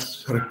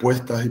estas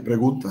respuestas y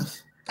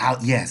preguntas?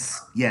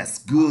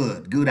 Yes.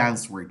 Good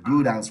answer.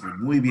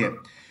 Muy bien.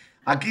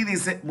 Aquí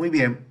dice, muy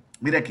bien.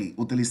 Mira aquí,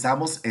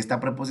 utilizamos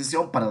esta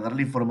preposición para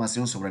darle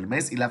información sobre el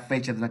mes y la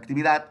fecha de una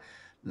actividad.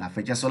 La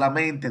fecha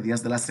solamente,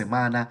 días de la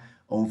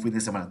semana o un fin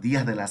de semana.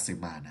 Días de la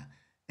semana.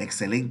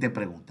 Excelente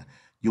pregunta.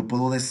 Yo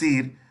puedo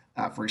decir,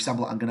 for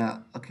example,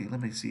 okay, let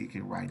me see, okay,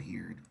 right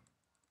here.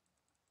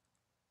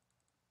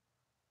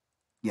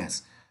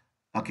 Yes.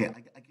 Okay,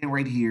 I can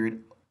write here.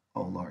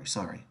 Oh, Lord,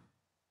 sorry.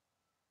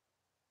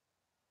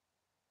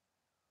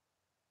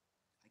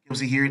 I can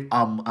see here,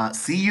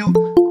 see you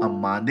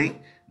on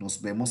Monday. Nos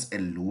vemos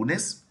el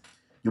lunes.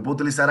 Yo puedo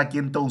utilizar aquí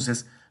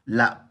entonces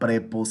la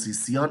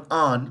preposición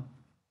on.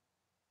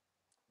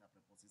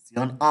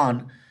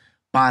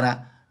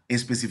 Para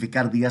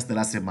especificar días de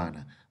la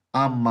semana.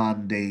 On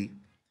Monday,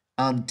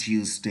 on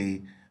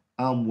Tuesday,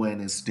 on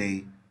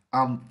Wednesday,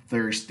 on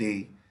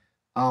Thursday,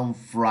 on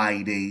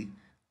Friday,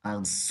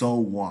 and so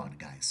on,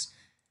 guys.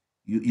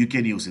 You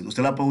can use it.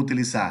 Usted la puede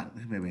utilizar.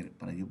 Déjeme ver,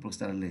 para yo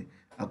prestarle.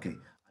 Okay.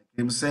 I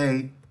can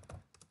say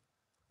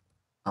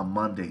on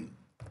Monday.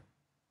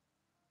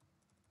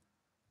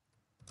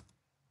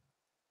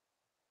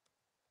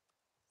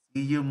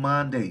 See you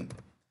Monday.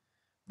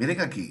 Miren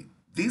aquí.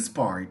 This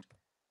part,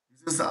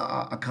 this is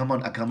a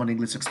common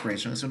English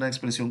expression. Es una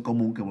expresión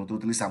común que nosotros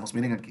utilizamos.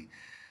 Miren aquí.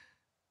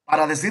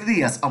 Para decir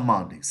días, on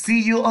Monday.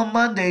 See you on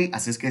Monday.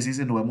 Así es que se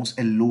dice, nos vemos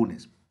el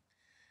lunes.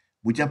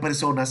 Muchas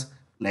personas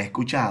la he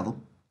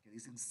escuchado que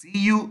dicen,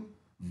 see you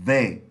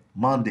the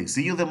Monday.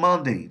 See you the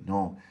Monday.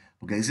 No,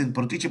 porque dicen,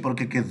 pero teacher, ¿por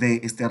qué que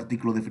de este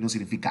artículo definido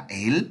significa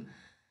él?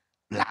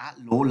 La,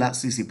 Lola,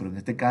 sí, pero en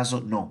este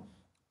caso no.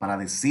 Para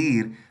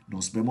decir,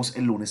 nos vemos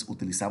el lunes,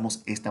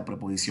 utilizamos esta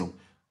preposición.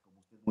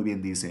 Muy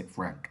bien dice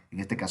Frank. En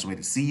este caso,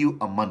 mire, see you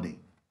on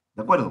Monday.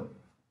 ¿De acuerdo?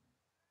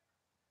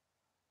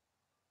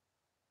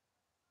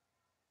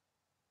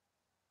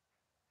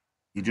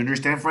 Did you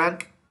understand,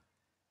 Frank?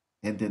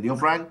 ¿Entendió,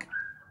 Frank?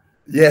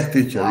 Yes,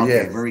 teacher,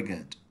 okay, yes. Very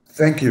good.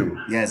 Thank you.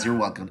 Yes, you're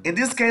welcome. In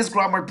this case,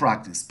 grammar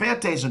practice. Pay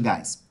attention,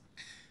 guys.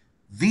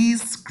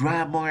 This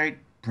grammar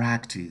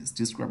practice,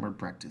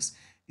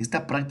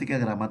 esta práctica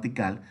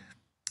gramatical,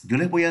 yo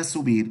les voy a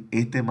subir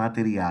este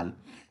material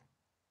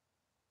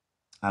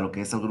a lo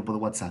que es el grupo de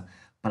WhatsApp,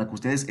 para que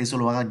ustedes eso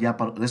lo hagan ya.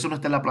 Eso no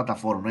está en la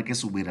plataforma, no hay que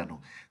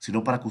subirlo,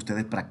 sino para que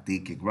ustedes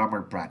practiquen.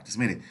 Grammar practice.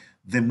 Mire,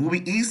 the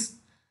movie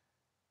is,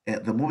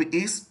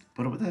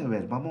 pero déjame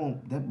ver,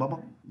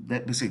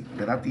 sí,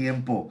 me da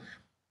tiempo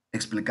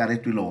explicar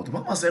esto y lo otro.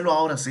 Vamos a hacerlo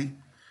ahora, sí.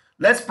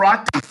 Let's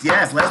practice,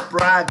 yes, let's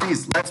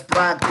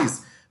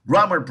practice.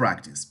 Grammar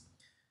practice.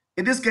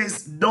 In this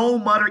case, no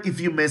matter if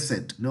you miss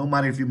it,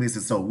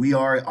 so we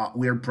are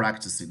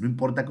practicing. No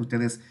importa que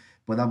ustedes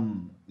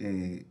puedan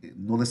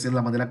no decir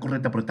la manera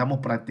correcta, pero estamos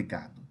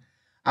practicando.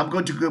 I'm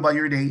going to go by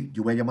your name.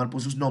 Yo voy a llamar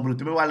por sus nombres.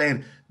 Usted me va a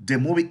leer the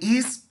movie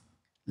is,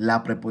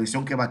 la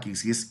preposición que va aquí,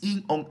 si es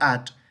in, on,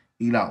 at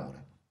y la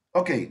hora.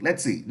 Okay,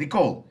 let's see.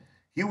 Nicole,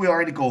 here we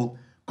are, Nicole.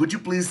 Could you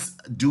please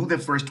do the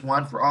first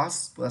one for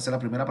us? ¿Puede hacer la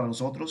primera para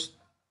nosotros,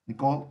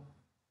 Nicole?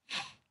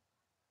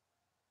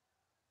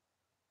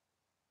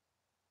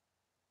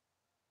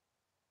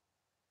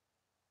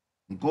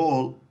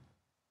 Nicole.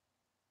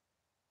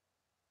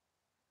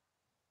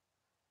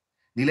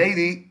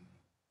 Lady.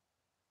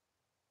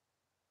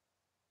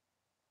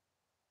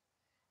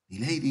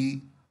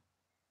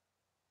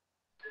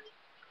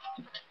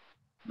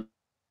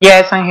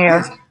 Yes, I'm here.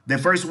 Yes. The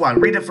first one.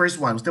 Read the first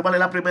one. Usted va a leer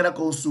la primera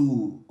con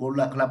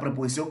la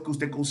preposición que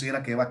usted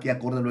considera que va aquí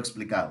acorde a lo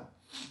explicado.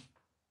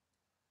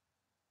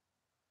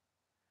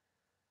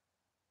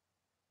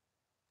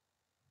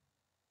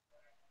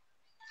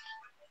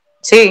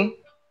 Sí.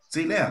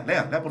 Sí, lea,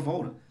 por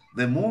favor.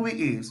 The movie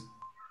is.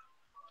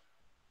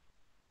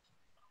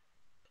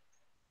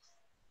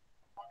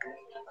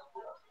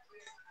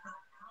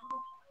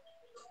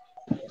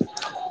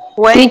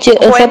 Teacher,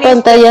 esa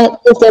pantalla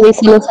usted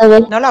dice no se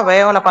ve. No la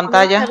veo, la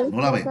pantalla.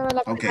 No la ve.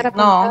 Ok.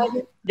 No,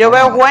 yo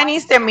veo when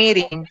is the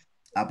meeting.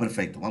 Ah,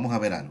 perfecto. Vamos a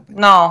ver algo.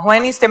 No,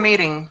 when is the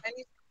meeting.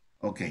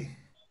 Ok.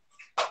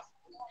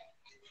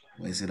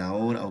 Voy a decir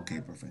ahora. Ok,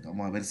 perfecto.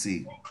 Vamos a ver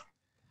si.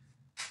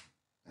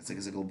 Parece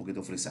que se quedó un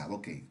poquito frisado.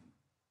 Ok.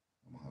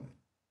 Vamos a ver.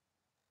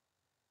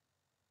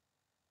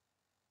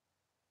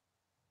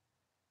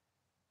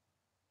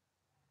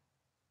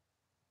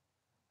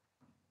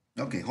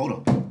 Ok, hold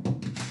on.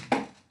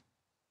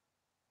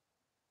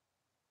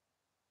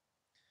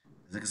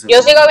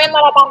 Yo sigo viendo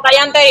la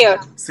pantalla anterior.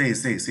 Sí,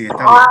 está bien.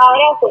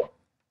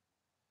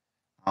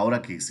 Ahora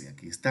aquí sí,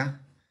 aquí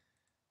está.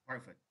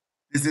 Perfect.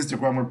 This is the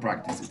grammar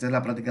practice. Esta es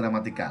la práctica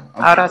gramatical.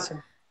 Okay. Ahora sí.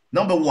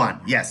 Number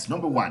one. Yes,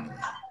 number one.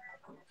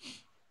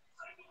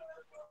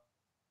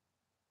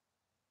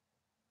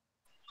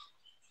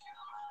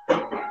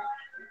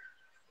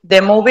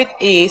 The movie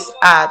is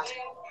at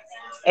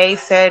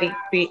 8:30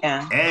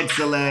 p.m.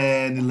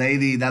 Excellent,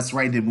 lady. That's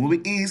right. The movie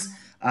is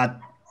at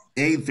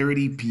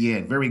 8:30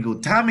 p.m. Very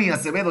good. Tammy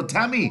Acevedo,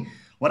 Tammy.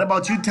 What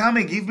about you,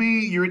 Tammy? Give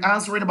me your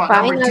answer about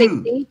number Finally,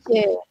 two.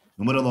 teacher.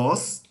 Número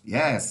dos.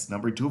 Yes,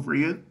 number two for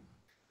you.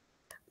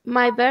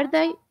 My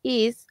birthday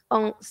is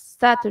on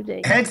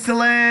Saturday.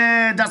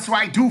 Excellent. That's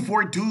right. 2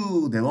 for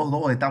 2. De dos,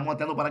 dos. Estamos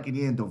matando para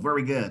 500.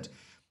 Very good.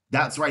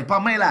 That's right.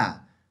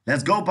 Pamela.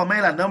 Let's go,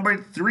 Pamela. Number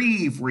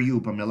three for you,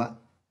 Pamela.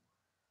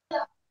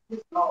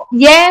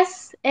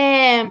 Yes,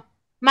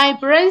 my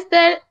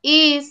birthday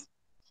is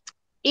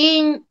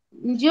in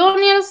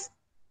Junior's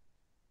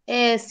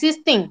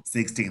 16.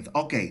 16th.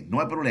 Ok, no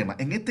hay problema.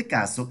 En este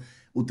caso,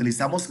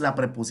 utilizamos la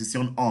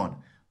preposición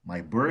on.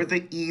 My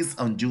birthday is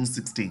on June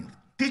 16th.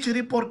 Teacher,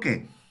 ¿y por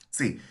qué?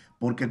 Sí,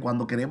 porque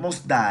cuando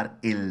queremos dar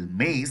el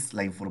mes,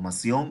 la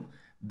información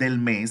del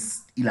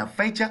mes y la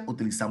fecha,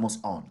 utilizamos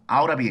on.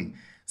 Ahora bien,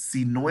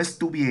 si no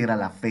estuviera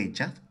la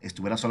fecha,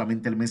 estuviera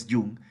solamente el mes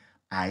June,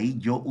 ahí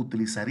yo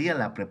utilizaría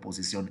la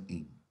preposición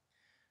in.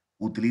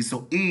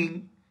 Utilizo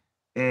in,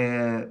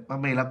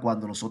 Pamela,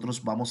 cuando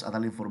nosotros vamos a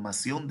dar la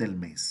información del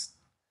mes.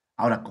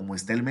 Ahora, como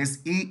está el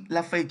mes y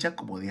la fecha,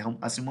 como dije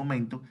hace un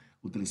momento,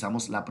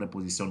 utilizamos la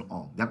preposición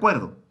on. ¿De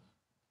acuerdo?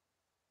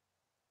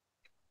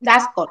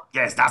 That's correct.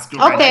 Yes, that's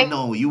correct. Okay. I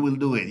know you will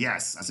do it.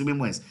 Yes, así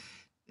mismo es.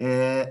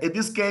 In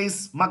this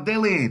case,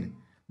 Magdalene,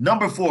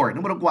 number 4,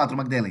 número 4,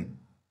 Magdalene.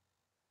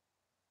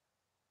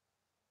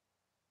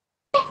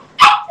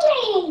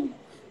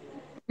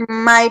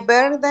 My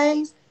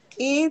birthday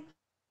is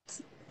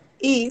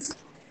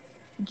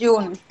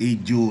June.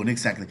 In June,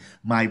 exactly.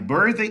 My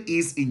birthday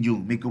is in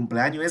June. Mi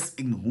cumpleaños es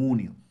en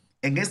junio.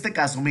 En este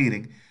caso,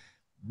 miren,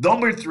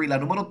 number 3, la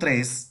número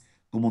 3,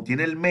 como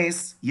tiene el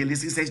mes y el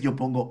 16, yo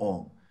pongo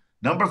on.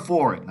 Number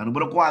 4, la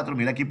número 4,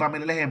 mira aquí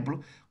Pamela el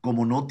ejemplo,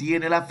 como no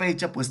tiene la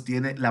fecha, pues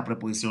tiene la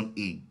preposición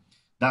in.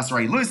 That's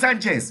right. Luis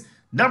Sánchez,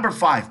 number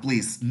 5,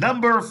 please.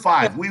 Number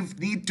 5, we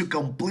need to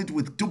complete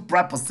with 2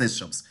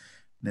 prepositions.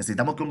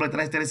 Necesitamos completar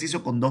este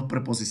ejercicio con 2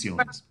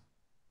 preposiciones.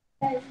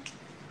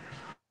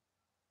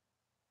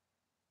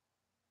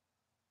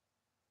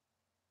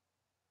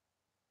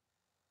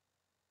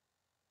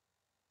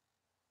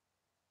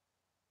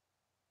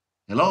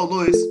 Hello,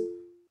 Luis.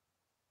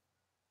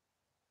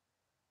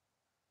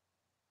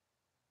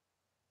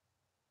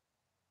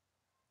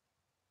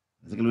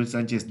 Parece que Luis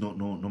Sánchez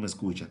no me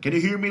escucha. Can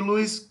you hear me,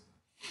 Luis?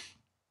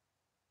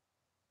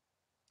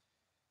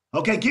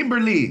 Okay,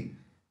 Kimberly.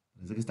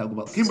 Parece que está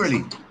ocupado.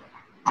 Kimberly.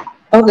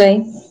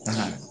 Okay.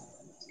 Ajá.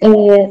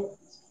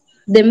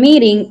 The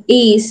meeting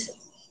is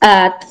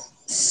at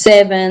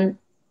 7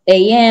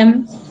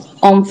 a.m.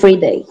 on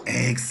Friday.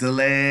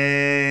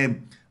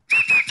 Excellent.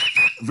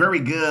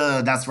 Very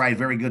good. That's right.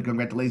 Very good.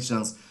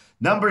 Congratulations.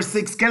 Number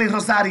 6, Kelly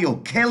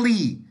Rosario.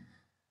 Kelly.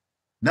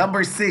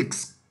 Number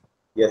 6.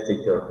 Yes,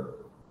 teacher.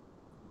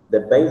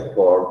 The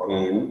baseball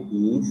game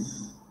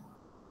is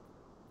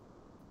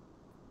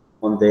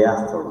on the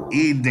afternoon.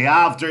 In the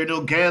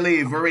afternoon,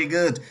 Kelly. Very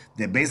good.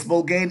 The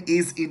baseball game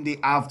is in the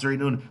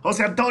afternoon.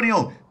 Jose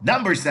Antonio,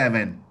 number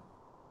 7.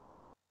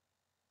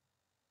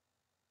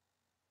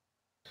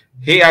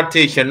 Here,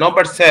 teacher,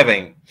 number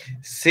 7.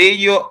 See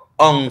you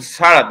on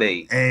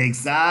Saturday.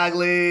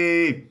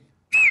 Exactly.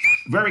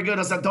 Very good,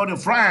 Jose Antonio.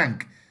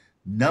 Frank,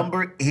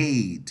 number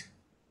 8.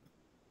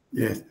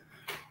 Yes.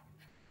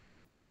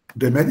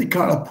 The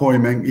medical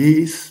appointment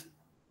is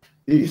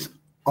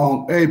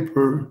on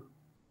April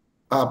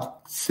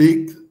at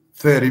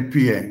 6:30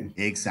 p.m.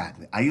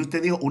 Exactly. Ahí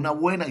usted dijo una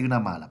buena y una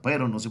mala,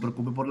 pero no se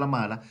preocupe por la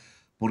mala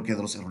porque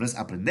de los errores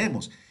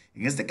aprendemos.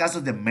 En este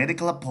caso, the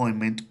medical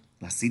appointment,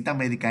 la cita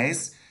médica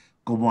es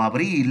como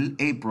abril,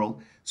 April,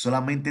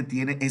 solamente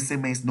tiene ese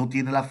mes, no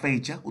tiene la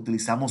fecha,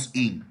 utilizamos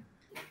in.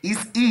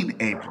 Is in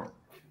April.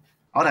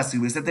 Ahora, si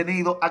hubiese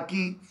tenido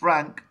aquí,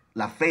 Frank,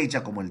 la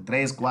fecha como el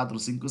 3, 4,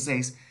 5,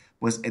 6,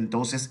 pues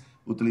entonces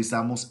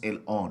utilizamos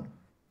el on.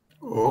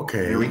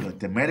 Okay. Very good.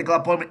 The medical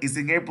appointment is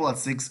in April at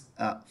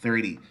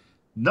 6:30.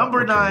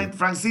 Number 9,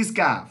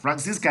 Francisca.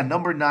 Francisca,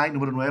 number 9,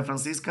 número 9,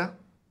 Francisca.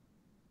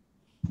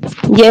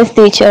 Yes,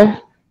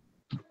 teacher.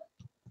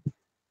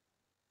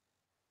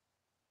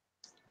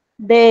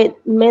 The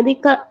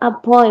medical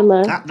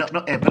appointment.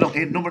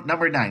 Perdón,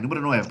 number 9,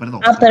 número 9,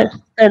 perdón.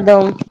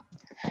 Perdón.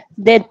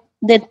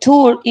 The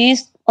tour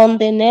is on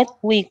the next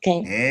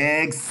weekend.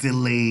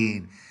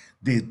 Excellent.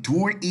 The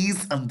tour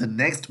is on the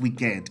next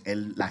weekend.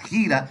 La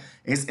gira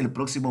es el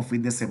próximo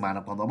fin de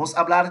semana. Cuando vamos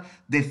a hablar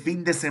de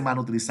fin de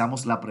semana,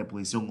 utilizamos la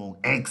preposición on.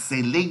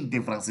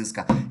 Excelente,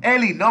 Francisca.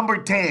 Eli,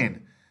 number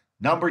 10.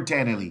 Number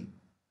 10, Eli.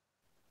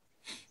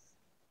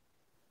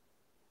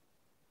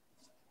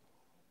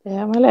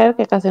 Déjame leer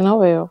que casi no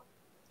veo.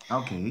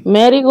 Okay.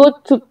 Very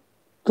good to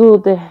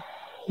the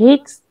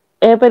hits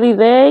every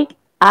day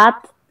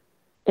at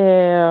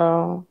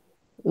 7.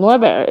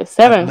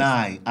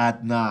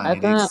 At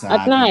night, exactly.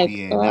 At night.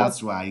 Yeah,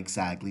 that's right,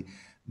 exactly.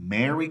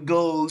 Mary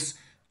goes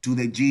to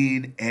the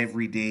gym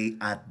every day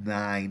at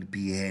 9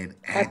 p.m.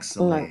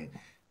 Excellent.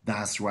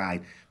 That's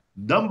right.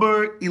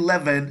 Number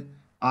 11,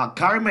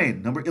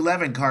 Carmen, number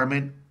 11,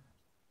 Carmen.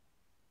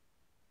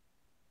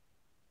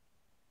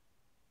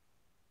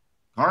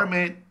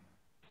 Carmen.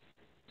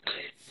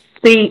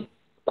 Sí.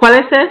 ¿Cuál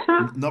es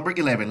esa? Number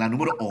 11, la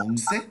número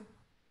 11.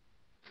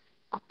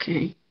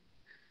 Ok.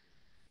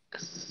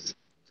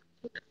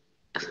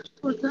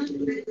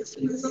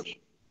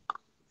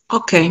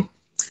 Ok.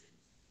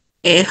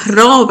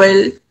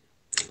 Robert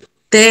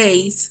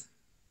Days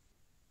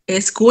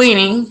is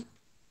winning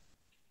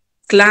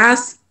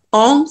class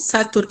on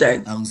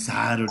Saturday. On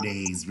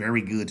Saturdays,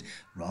 very good.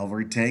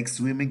 Robert takes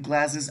swimming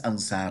classes on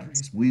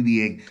Saturdays. Muy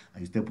bien.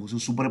 Ahí usted puso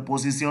su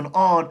preposición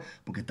on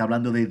porque está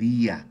hablando de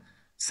día.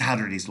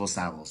 Saturdays, los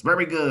sábados.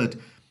 Very good.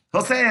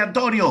 José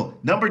Antonio,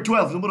 number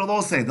 12, número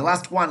 12, the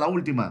last one, la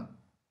última.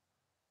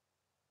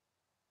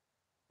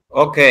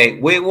 Okay,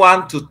 we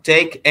want to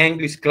take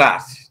English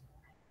class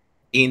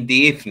in the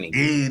evening.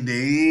 In the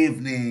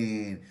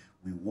evening.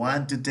 We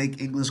want to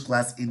take English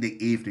class in the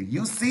evening.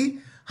 You see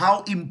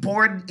how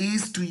important it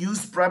is to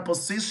use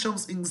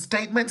prepositions in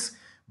statements?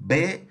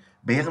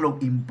 Vean lo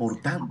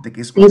importante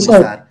que es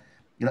utilizar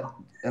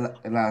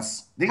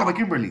las... Dígame,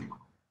 Kimberly.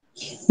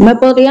 ¿Me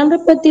podrían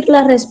repetir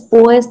la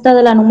respuesta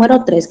de la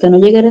número 3 que no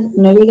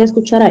llegué a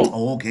escuchar ahí?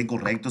 Ok,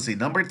 correcto. Sí,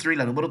 number 3,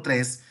 la número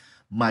 3.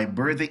 My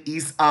birthday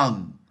is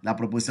on. La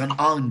preposición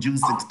on, June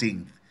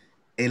 16th.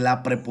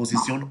 La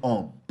preposición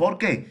on. ¿Por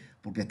qué?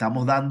 Porque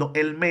estamos dando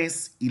el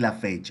mes y la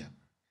fecha.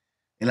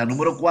 En la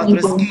número 4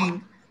 es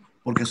in,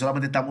 porque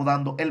solamente estamos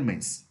dando el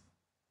mes.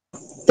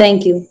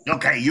 Thank you.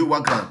 Okay, you're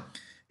welcome.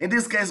 In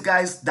this case,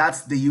 guys,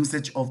 that's the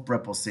usage of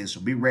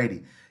preposition. Be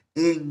ready.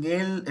 En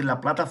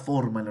la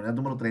plataforma, en la unidad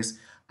número 3,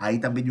 ahí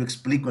también yo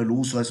explico el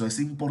uso de eso. Es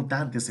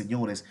importante,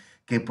 señores,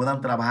 que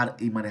puedan trabajar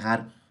y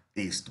manejar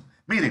esto.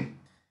 Miren,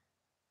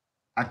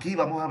 aquí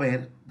vamos a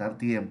ver, dar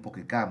tiempo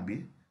que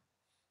cambie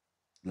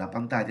la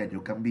pantalla.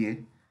 Yo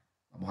cambié.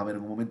 Vamos a ver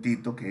en un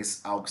momentito que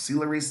es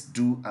auxiliaries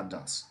do and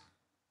does.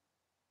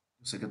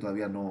 Yo sé que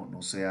todavía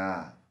no se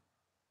ha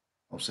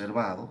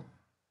observado.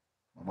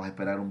 Vamos a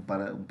esperar un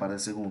par de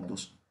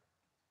segundos.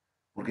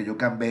 Porque yo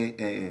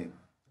cambié,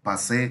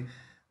 pasé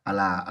a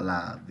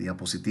la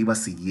diapositiva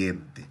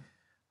siguiente.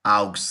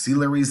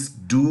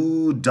 Auxiliaries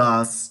do,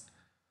 does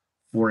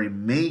for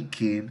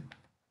making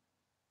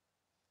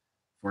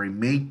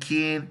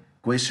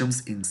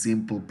questions in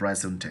simple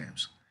present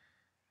tense.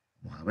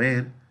 Vamos a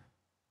ver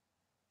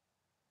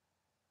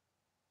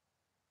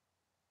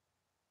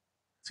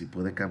si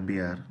puede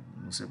cambiar.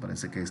 No sé,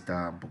 parece que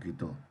está un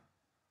poquito.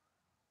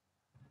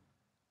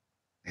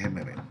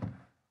 Déjenme ver.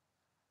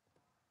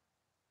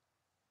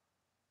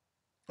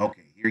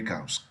 Okay, here it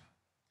comes.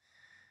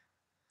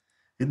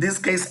 In this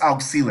case,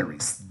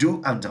 auxiliaries, do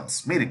and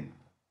does. Miren,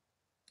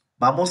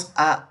 vamos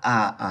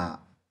a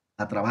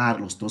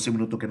trabajar los 12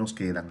 minutos que nos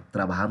quedan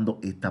trabajando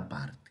esta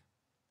parte.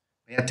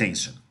 Pay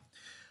attention.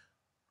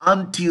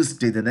 On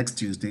Tuesday, the next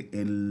Tuesday,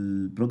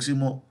 el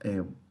próximo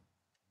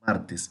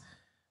martes,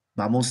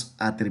 vamos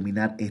a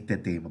terminar este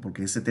tema,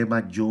 porque ese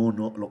tema yo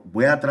no lo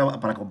voy a trabajar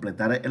para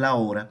completar la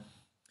hora,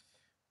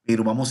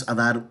 pero vamos a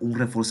dar un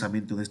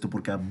reforzamiento de esto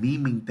porque a mí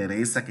me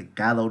interesa que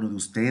cada uno de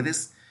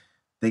ustedes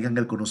tengan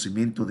el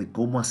conocimiento de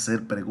cómo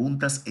hacer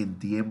preguntas en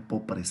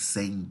tiempo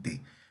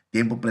presente.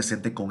 Tiempo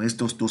presente con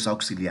estos dos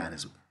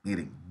auxiliares.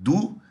 Miren,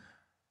 do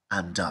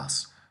and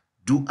does.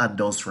 Do and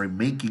does for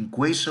making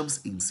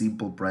questions in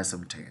simple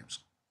present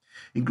tense.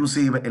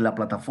 Inclusive en la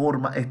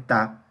plataforma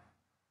está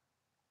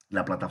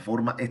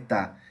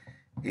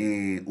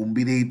un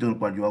videito en el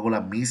cual yo hago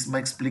la misma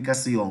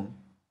explicación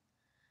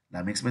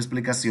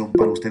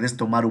para ustedes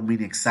tomar un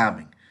mini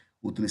examen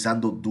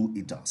utilizando do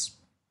y does.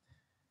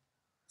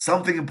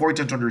 Something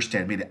important to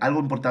understand. Mire, algo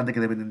importante que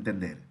deben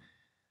entender.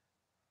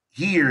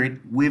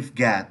 Here we've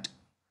got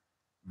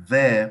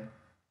the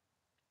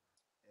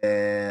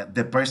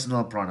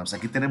personal pronouns.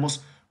 Aquí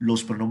tenemos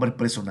los pronombres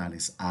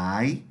personales.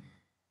 I,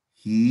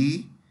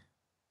 he,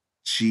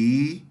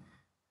 she,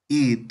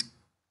 it,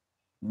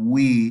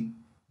 we,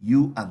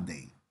 you, and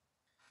they.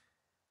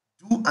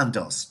 Do and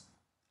does.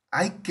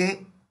 Hay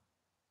que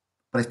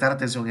prestar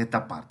atención en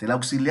esta parte. El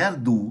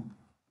auxiliar do,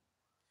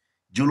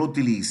 yo lo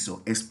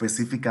utilizo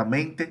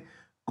específicamente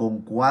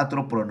con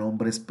 4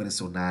 pronombres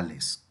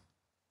personales.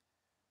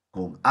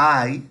 Con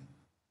I,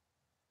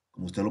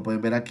 como ustedes lo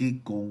pueden ver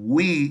aquí, con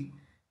we,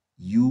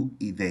 you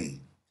y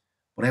they.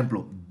 Por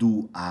ejemplo,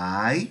 do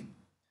I,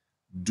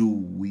 do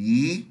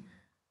we,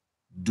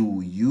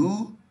 do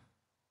you,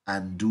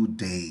 and do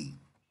they.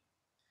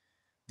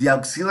 The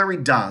auxiliary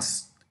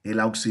does, el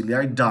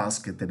auxiliar does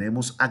que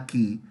tenemos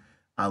aquí,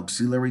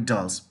 auxiliary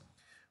does,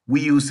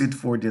 we use it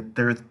for the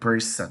third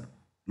person.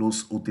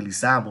 Los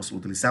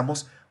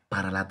utilizamos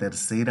para la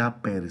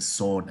tercera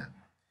persona.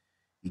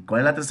 ¿Y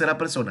cuál es la tercera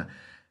persona?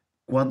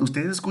 Cuando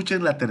ustedes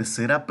escuchen la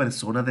tercera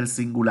persona del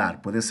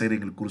singular, puede ser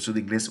en el curso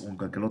de inglés o en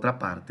cualquier otra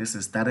parte, se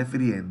está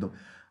refiriendo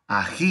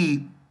a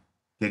he,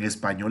 que en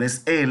español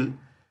es él,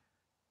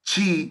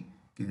 she,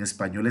 que en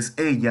español es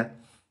ella,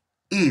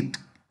 it,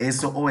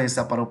 eso o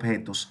esa para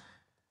objetos,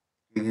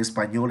 que en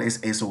español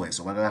es eso o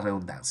eso, valga la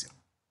redundancia.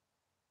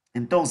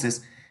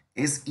 Entonces,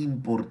 es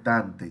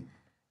importante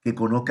que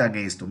conozcan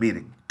esto.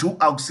 Miren, two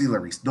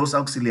auxiliaries, dos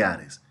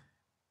auxiliares.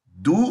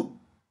 Do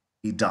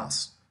y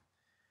does.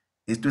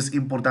 Esto es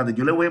importante.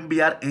 Yo le voy a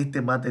enviar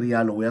este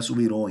material, lo voy a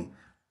subir hoy.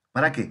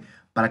 ¿Para qué?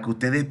 Para que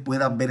ustedes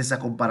puedan ver esa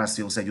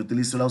comparación. O sea, yo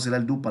utilizo el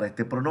auxiliar do para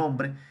este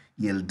pronombre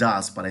y el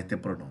does para este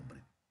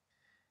pronombre.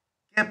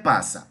 ¿Qué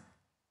pasa?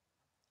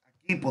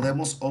 Aquí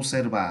podemos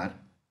observar,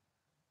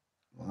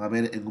 van a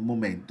ver en un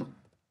momento,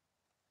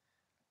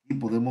 y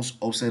podemos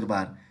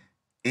observar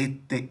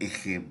este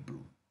ejemplo.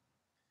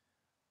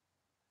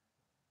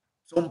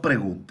 Son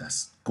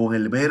preguntas con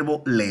el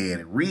verbo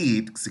leer.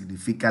 Read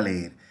significa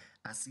leer.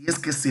 Así es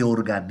que se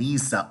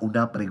organiza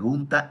una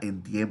pregunta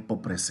en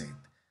tiempo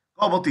presente.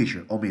 ¿Cómo,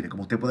 teacher? O mire,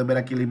 como usted puede ver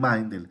aquí la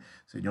imagen del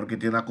señor que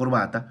tiene la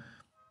corbata,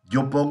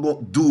 yo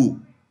pongo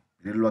do.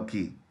 Mírenlo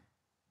aquí.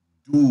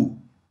 Do.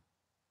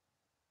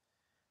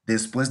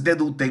 Después de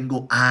do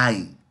tengo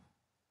I,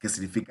 que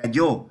significa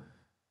yo.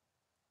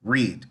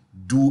 Read.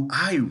 Do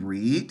I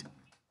read?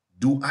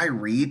 Do I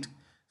read?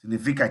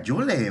 Significa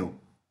yo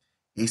leo.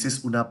 Esa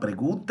es una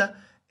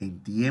pregunta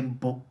en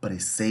tiempo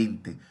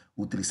presente,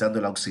 utilizando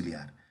el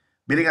auxiliar.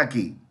 Miren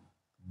aquí.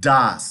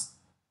 Does.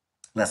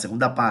 La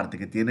segunda parte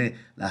que tiene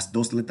las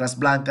dos letras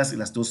blancas y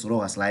las dos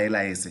rojas, la E y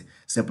la S.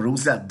 Se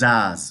pronuncia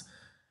does.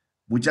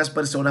 Muchas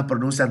personas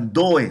pronuncian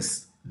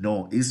does.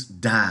 No, es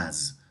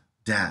does.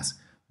 Does.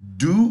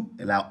 Do,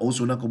 la O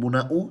suena como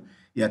una U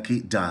y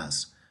aquí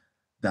does.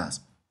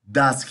 Does.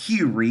 Does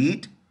he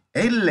read?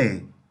 Él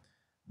lee.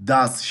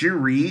 Does she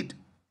read?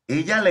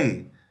 Ella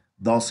lee.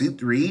 Does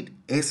it read?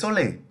 Eso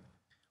lee.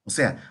 O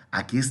sea,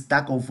 aquí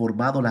está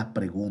conformado las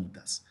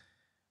preguntas.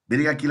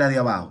 Miren aquí la de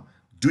abajo.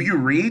 Do you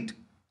read?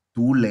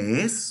 ¿Tú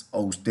lees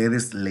o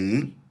ustedes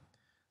leen?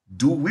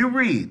 Do we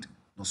read?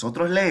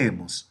 Nosotros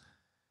leemos.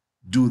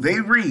 Do they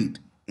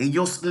read?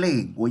 Ellos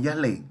leen o ellas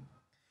leen.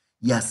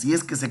 Y así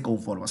es que se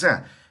conforma. O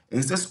sea,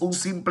 este es un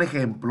simple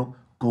ejemplo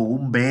con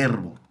un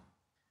verbo.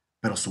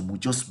 Pero son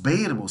muchos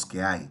verbos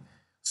que hay.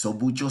 Son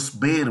muchos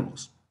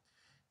verbos.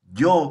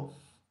 Yo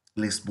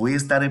les voy a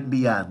estar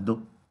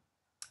enviando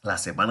la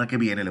semana que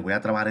viene, les voy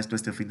a trabajar esto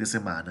este fin de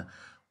semana,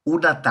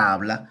 una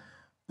tabla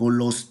con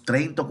los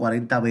 30 o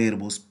 40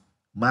 verbos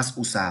más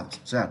usados.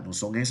 O sea, no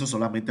son esos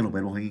solamente los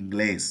verbos en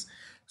inglés.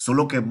 Son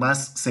los que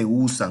más se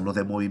usan, los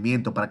de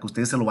movimiento, para que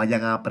ustedes se lo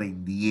vayan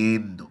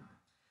aprendiendo.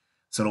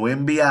 Se lo voy a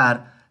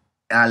enviar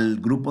al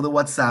grupo de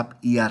WhatsApp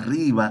y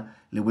arriba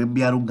le voy a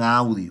enviar un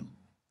audio.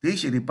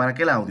 Teacher, ¿y para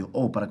qué el audio?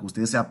 Para que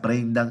ustedes se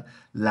aprendan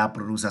la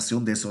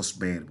pronunciación de esos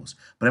verbos.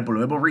 Por ejemplo,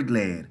 el verbo read,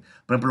 leer.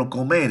 Por ejemplo,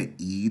 comer,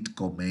 eat,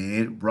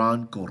 comer,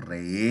 run,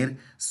 correr,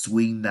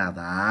 swim,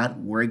 nadar,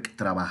 work,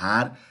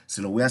 trabajar.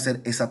 Se lo voy a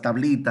hacer esa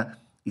tablita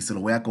y se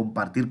lo voy a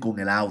compartir con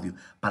el audio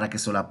para que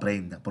se lo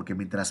aprenda. Porque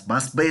mientras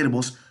más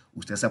verbos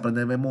ustedes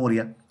aprenden de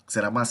memoria,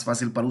 será más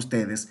fácil para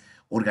ustedes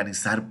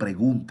organizar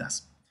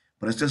preguntas.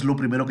 Pero esto es lo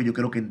primero que yo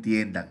quiero que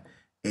entiendan.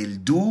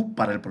 El do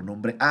para el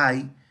pronombre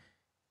I,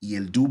 y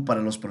el do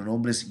para los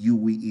pronombres you,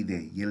 we y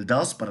they, y el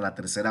does para la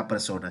tercera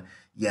persona.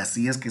 Y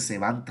así es que se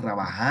van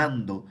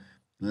trabajando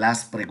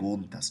las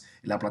preguntas.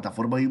 En la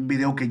plataforma hay un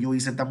video que yo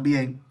hice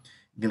también,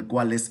 en el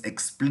cual les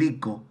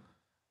explico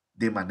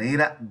de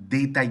manera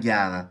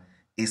detallada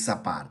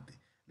esa parte.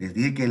 Les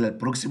dije que el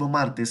próximo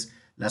martes,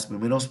 los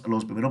primeros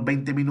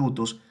 20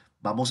 minutos,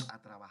 vamos a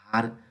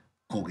trabajar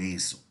con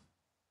eso.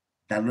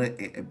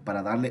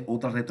 Para darle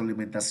otra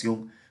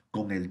retroalimentación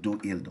con el do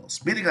y el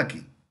does. Miren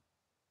aquí.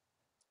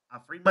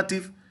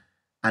 Affirmative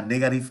and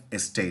negative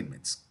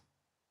statements.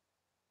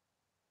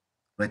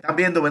 ¿Lo están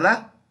viendo,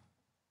 verdad?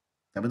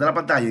 ¿Están viendo la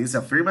pantalla? Dice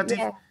affirmative.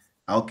 Yes.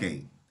 Ok.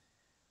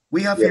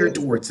 We have here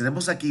two words.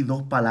 Tenemos aquí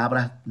dos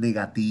palabras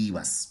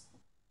negativas.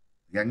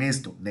 Digan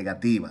esto,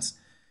 negativas.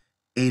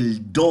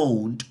 El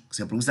don't,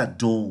 se pronuncia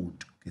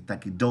don't, que está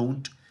aquí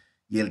don't,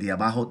 y el de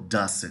abajo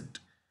doesn't.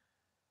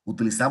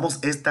 Utilizamos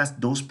estas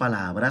dos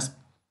palabras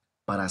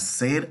para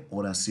hacer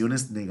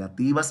oraciones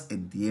negativas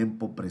en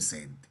tiempo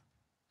presente.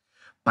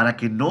 Para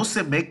que no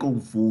se me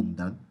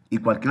confundan y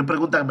cualquier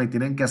pregunta que me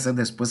tienen que hacer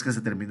después que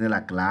se termine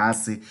la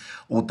clase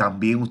o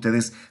también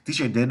ustedes,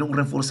 teacher, den un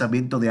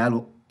reforzamiento de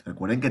algo.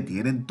 Recuerden que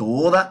tienen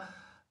toda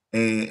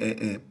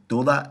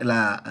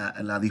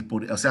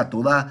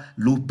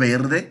luz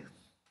verde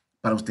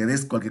para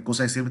ustedes cualquier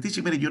cosa decir,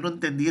 teacher, mire, yo no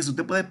entendí eso.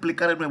 Usted puede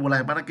explicar de nuevo la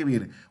semana que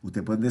viene.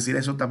 Ustedes pueden decir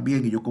eso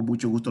también y yo con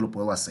mucho gusto lo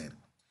puedo hacer.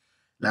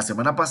 La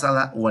semana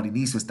pasada o al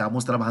inicio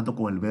estábamos trabajando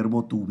con el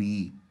verbo to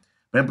be.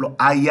 Por ejemplo,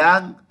 I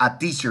am a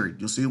teacher.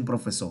 Yo soy un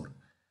profesor.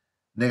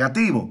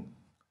 Negativo.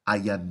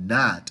 I am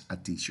not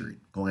a teacher.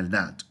 Con el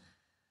not.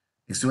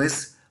 Eso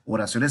es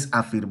oraciones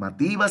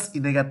afirmativas y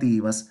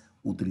negativas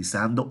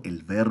utilizando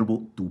el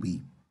verbo to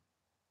be.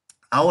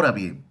 Ahora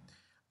bien,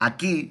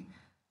 aquí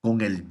con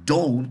el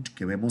don't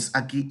que vemos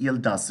aquí y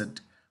el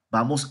doesn't,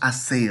 vamos a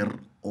hacer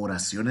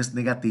oraciones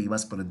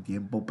negativas pero en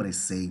tiempo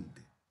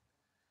presente.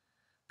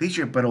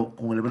 Teacher, pero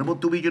con el verbo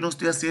to be yo no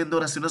estoy haciendo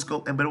oraciones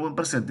en verbo en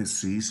presente.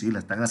 Sí, la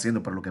están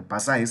haciendo, pero lo que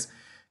pasa es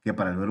que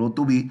para el verbo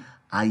to be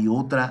hay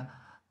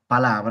otra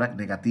palabra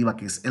negativa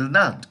que es el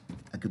not.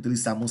 Aquí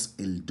utilizamos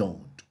el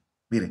don't.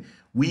 Mire,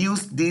 we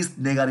use this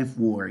negative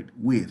word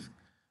with.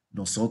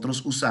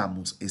 nosotros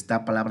usamos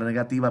esta palabra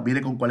negativa,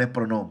 mire con cuáles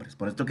pronombres.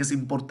 Por esto que es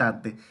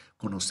importante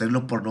conocer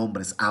los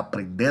pronombres,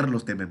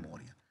 aprenderlos de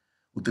memoria.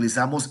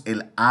 Utilizamos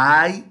el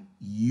I,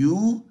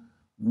 you,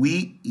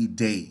 we y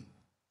they.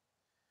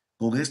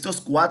 Con estos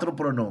 4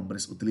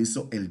 pronombres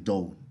utilizo el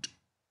don't.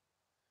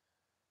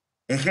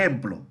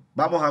 Ejemplo,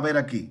 vamos a ver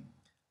aquí.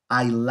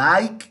 I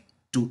like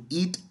to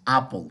eat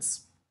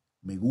apples.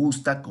 Me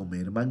gusta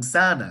comer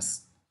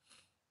manzanas.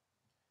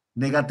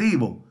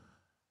 Negativo.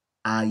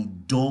 I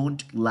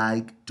don't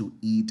like to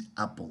eat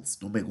apples.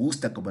 No me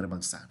gusta comer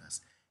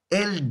manzanas.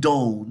 El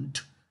don't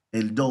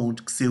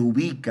se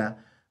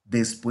ubica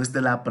después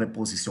de la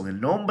preposición,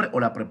 el nombre o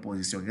la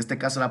preposición. En este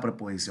caso la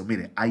preposición.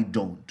 Mire, I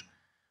don't.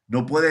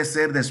 No puede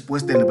ser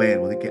después del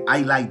verbo, de que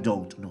I like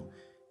don't. No,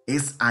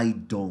 es I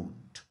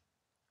don't.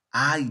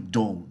 I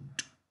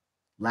don't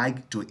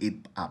like to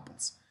eat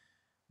apples.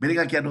 Miren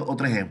aquí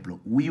otro ejemplo.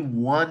 We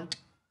want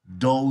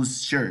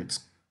those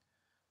shirts.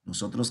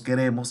 Nosotros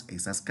queremos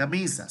esas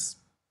camisas.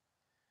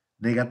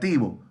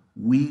 Negativo.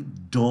 We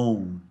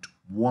don't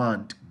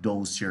want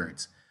those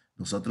shirts.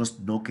 Nosotros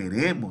no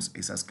queremos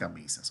esas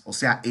camisas. O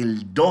sea,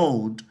 el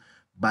don't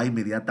va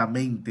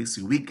inmediatamente,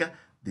 se ubica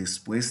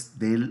después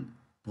del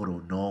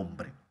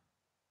pronombre.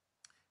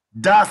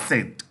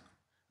 Doesn't.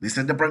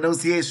 Listen to the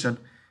pronunciation.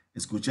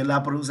 Escuchen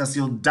la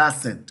pronunciación.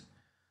 Doesn't.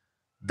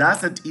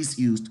 Doesn't is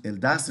used. El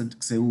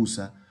doesn't se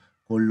usa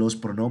con los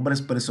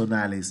pronombres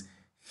personales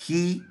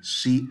he,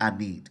 she,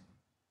 and it.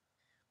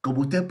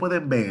 Como ustedes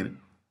pueden ver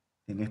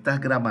en estas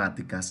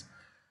gramáticas,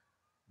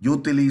 yo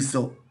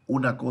utilizo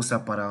una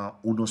cosa para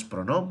unos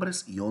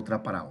pronombres y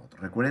otra para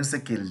otros.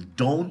 Recuérdense que el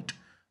don't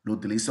lo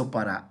utilizo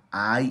para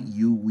I,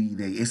 you, we,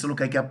 they. Eso es lo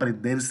que hay que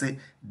aprenderse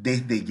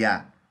desde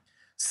ya.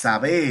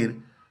 Saber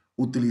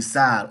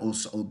utilizar o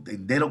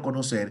entender o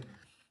conocer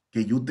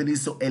que yo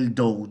utilizo el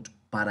don't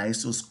para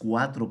esos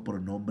 4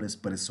 pronombres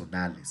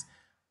personales.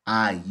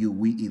 I, you,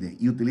 we y they.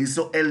 Y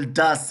utilizo el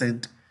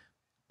doesn't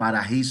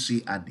para he,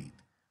 she, and it.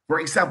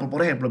 Por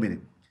ejemplo,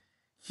 miren.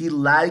 He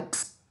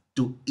likes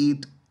to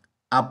eat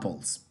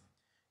apples.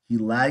 He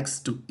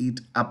likes to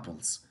eat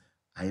apples.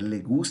 A él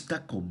le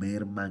gusta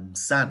comer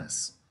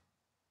manzanas.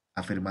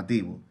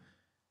 Afirmativo.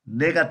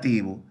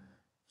 Negativo.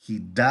 He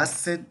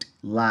doesn't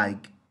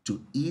like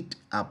to eat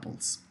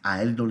apples.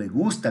 A él no le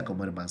gusta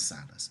comer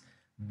manzanas.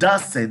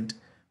 Doesn't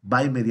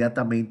va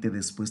inmediatamente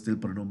después del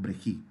pronombre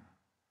he.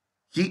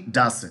 He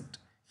doesn't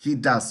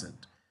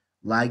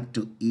like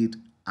to eat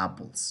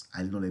apples.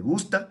 A él no le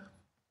gusta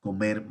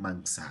comer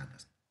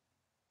manzanas.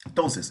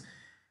 Entonces,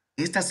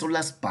 estas son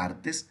las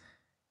partes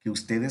que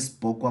ustedes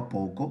poco a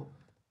poco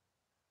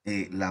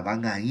la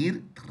van a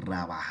ir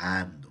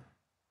trabajando.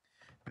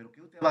 ¿Pero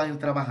qué ustedes van a ir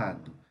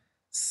trabajando?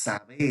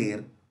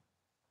 Saber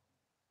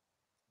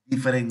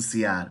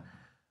diferenciar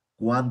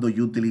cuando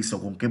yo utilizo,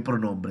 con qué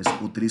pronombres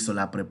utilizo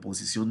la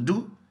preposición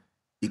do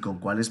y con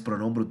cuáles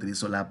pronombres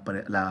utilizo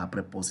la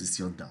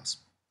preposición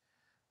does.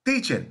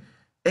 Teacher,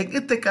 en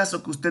este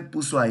caso que usted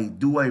puso ahí,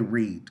 do I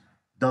read,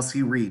 does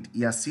he read,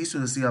 y así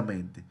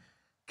sucesivamente,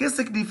 ¿qué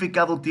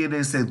significado tiene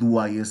ese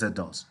do y ese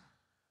does?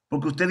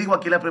 Porque usted dijo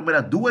aquí la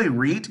primera, do I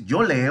read,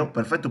 yo leo,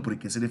 perfecto, pero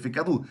 ¿qué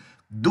significa do?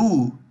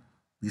 Do,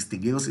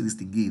 distinguidos y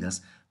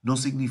distinguidas, no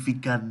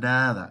significa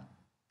nada.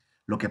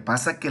 Lo que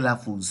pasa es que la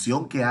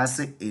función que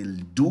hace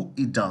el do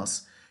y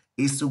does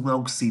es un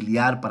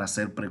auxiliar para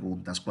hacer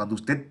preguntas. Cuando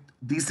usted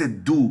dice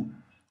do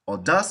o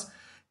does,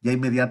 ya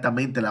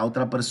inmediatamente la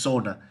otra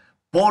persona,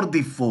 por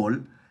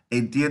default,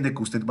 entiende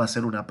que usted va a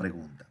hacer una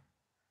pregunta.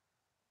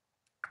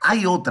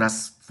 Hay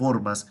otras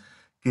formas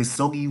que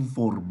son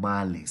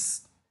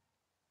informales.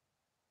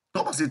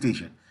 ¿Cómo así,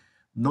 teacher?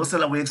 No se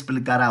la voy a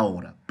explicar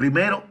ahora.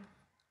 Primero,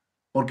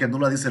 porque no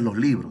la dicen los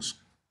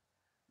libros.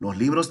 Los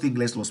libros de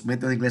inglés, los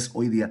métodos de inglés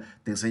hoy día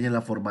te enseñan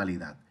la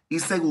formalidad. Y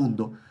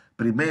segundo,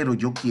 primero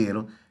yo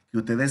quiero que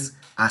ustedes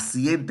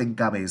asienten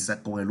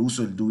cabeza con el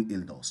uso del do y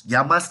el does.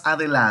 Ya más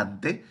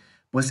adelante,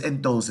 pues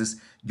entonces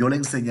yo le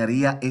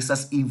enseñaría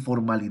esas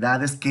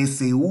informalidades que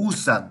se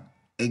usan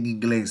en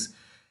inglés.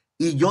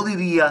 Y yo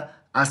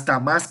diría hasta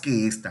más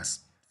que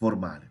estas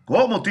formales.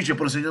 ¿Cómo, teacher?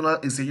 Pero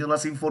enseño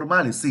las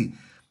informales, sí.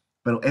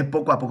 Pero es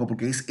poco a poco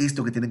porque es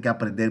esto que tienen que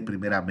aprender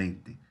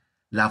primeramente.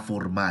 La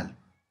formal.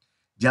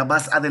 Ya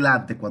más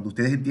adelante, cuando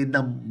ustedes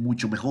entiendan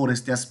mucho mejor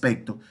este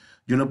aspecto,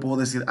 yo le puedo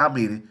decir,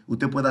 mire,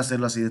 usted puede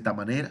hacerlo así de esta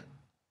manera.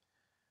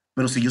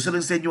 Pero si yo se lo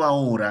enseño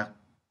ahora,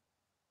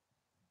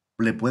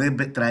 le puede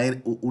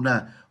traer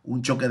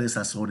un choque de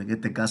sazón, en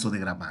este caso de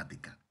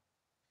gramática.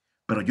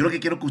 Pero yo lo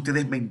que quiero que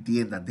ustedes me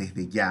entiendan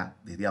desde ya,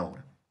 desde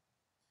ahora,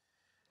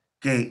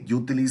 que yo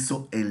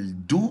utilizo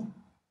el do,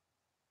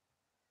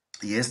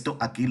 y esto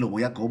aquí lo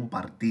voy a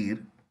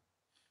compartir.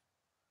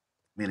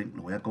 Miren,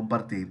 lo voy a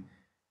compartir.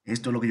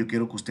 Esto es lo que yo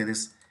quiero que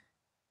ustedes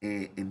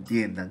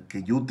entiendan,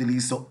 que yo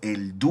utilizo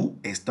el do,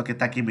 esto que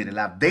está aquí, miren,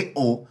 la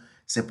do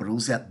se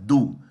pronuncia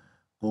do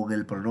con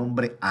el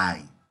pronombre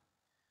I.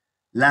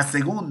 La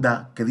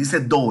segunda, que dice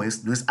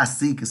does, no es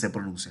así que se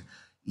pronuncia.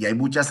 Y hay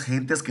muchas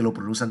gentes que lo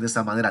pronuncian de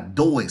esa manera.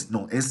 Does,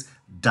 no, es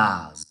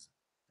does.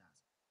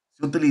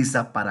 Se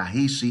utiliza para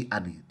he, she,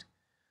 and it.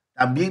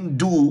 También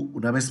do,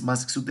 una vez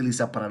más, se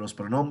utiliza para los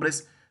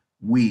pronombres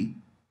we,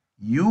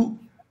 you,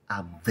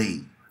 and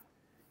they.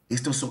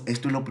 Esto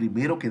es lo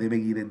primero que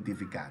deben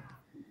identificar.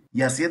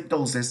 Y así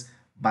entonces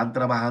van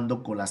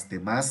trabajando con las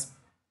demás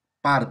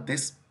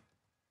partes,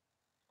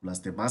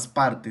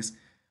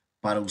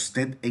 para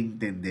usted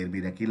entender.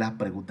 Mire aquí las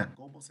preguntas,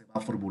 cómo se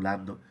va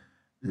formulando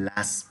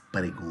las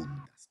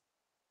preguntas.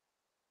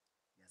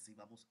 Y así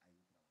vamos a ir.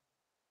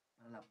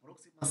 Para la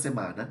próxima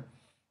semana,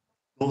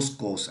 dos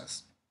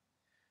cosas.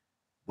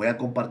 Voy a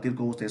compartir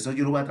con ustedes. Eso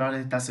yo lo voy a trabajar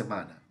esta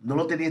semana. No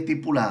lo tenía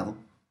estipulado,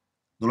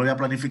 no lo había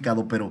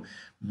planificado, pero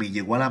me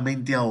llegó a la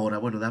mente ahora.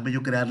 Bueno, déjame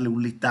yo crearle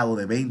un listado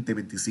de 20,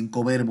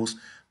 25 verbos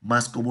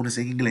más comunes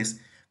en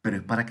inglés, pero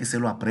es para que se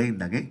lo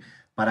aprendan, ¿eh?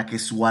 Para que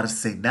su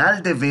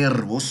arsenal de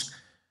verbos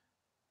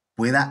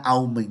pueda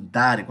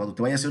aumentar. Y cuando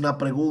te vaya a hacer una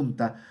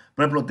pregunta,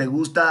 por ejemplo, ¿te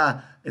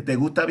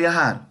gusta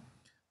viajar?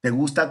 ¿Te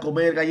gusta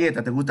comer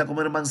galletas? ¿Te gusta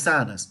comer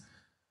manzanas?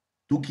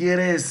 ¿Tú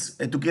quieres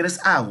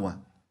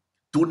agua?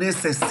 ¿Tú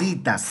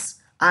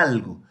necesitas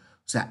algo?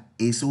 O sea,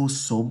 esos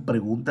son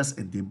preguntas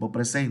en tiempo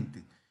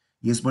presente.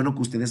 Y es bueno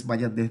que ustedes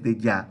vayan desde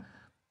ya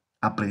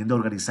aprendiendo a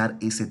organizar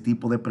ese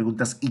tipo de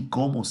preguntas y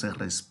cómo se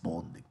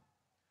responden.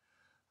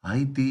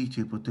 Ay,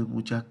 teacher, pues tengo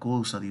muchas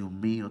cosas, Dios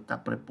mío, estas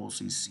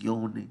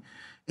preposiciones,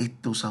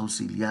 estos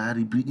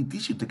auxiliares. Y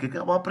teacher, ¿usted qué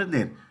va a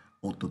aprender?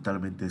 O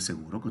totalmente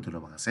seguro que ustedes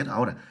lo van a hacer.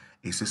 Ahora,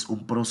 ese es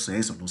un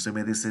proceso, no se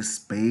me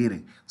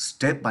desespere.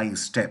 Step by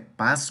step,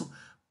 paso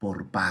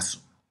por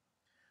paso.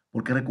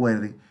 Porque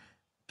recuerden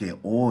que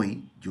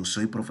hoy yo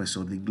soy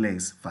profesor de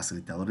inglés,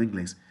 facilitador de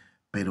inglés,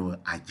 pero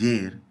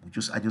ayer,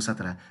 muchos años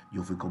atrás,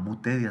 yo fui como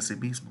ustedes así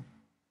mismo.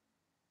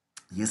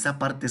 Y esa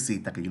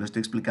partecita que yo le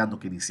estoy explicando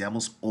que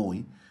iniciamos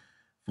hoy,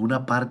 fue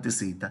una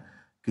partecita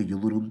que yo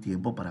duré un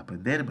tiempo para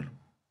aprendérmelo.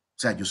 O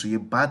sea, yo soy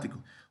empático.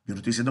 Yo no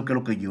estoy diciendo que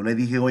lo que yo le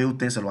dije hoy a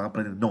ustedes se lo van a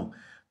aprender, no.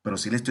 Pero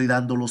sí le estoy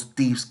dando los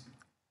tips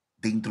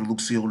de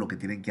introducción, lo que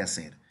tienen que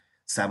hacer.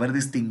 Saber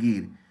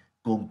distinguir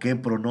con qué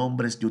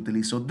pronombres yo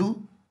utilizo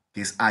do,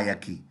 que es I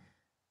aquí.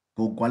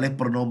 Con cuáles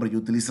pronombres yo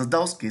utilizo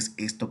does, que es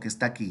esto que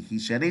está aquí, he,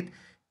 she, and it.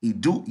 Y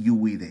do, you,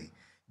 we, they.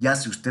 Ya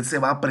si usted se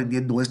va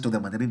aprendiendo esto de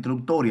manera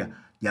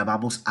introductoria, ya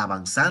vamos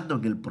avanzando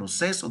en el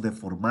proceso de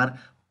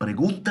formar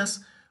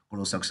preguntas con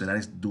los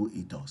auxiliares do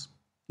y does.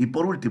 Y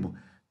por último,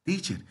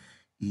 teacher,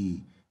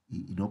 y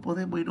no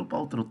podemos irnos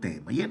para otro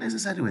tema. ¿Y es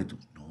necesario esto?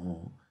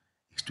 No,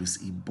 esto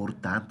es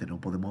importante, no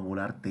podemos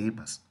volar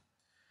temas.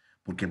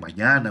 Porque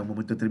mañana, en un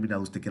momento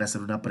determinado, usted quiere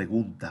hacer una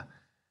pregunta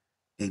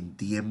en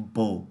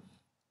tiempo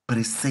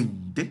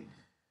presente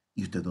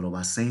y usted no lo va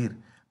a hacer.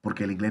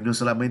 Porque el inglés no es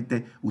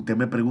solamente usted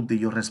me pregunta y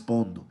yo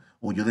respondo,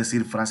 o yo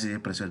decir frases y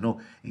expresiones. No,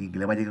 en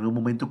inglés va a llegar un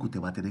momento que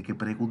usted va a tener que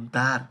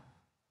preguntar.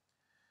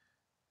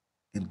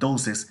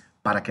 Entonces,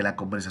 para que la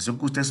conversación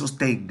que usted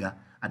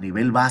sostenga a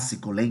nivel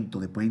básico, lento,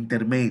 después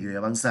intermedio y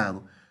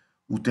avanzado,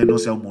 usted no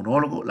sea un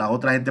monólogo, la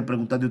otra gente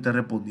preguntando y usted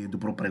respondiendo,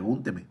 pero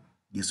pregúnteme.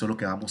 Y eso es lo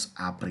que vamos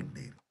a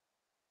aprender.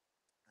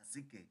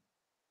 Así que,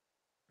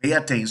 pay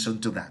attention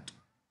to that.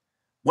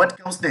 What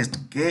comes next?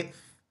 ¿Qué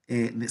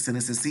se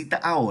necesita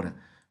ahora?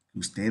 Que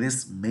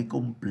ustedes me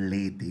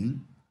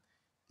completen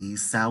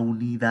esa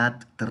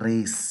unidad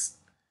 3.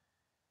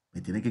 Me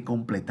tienen que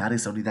completar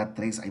esa unidad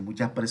 3. Hay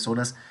muchas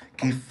personas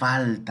que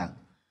faltan.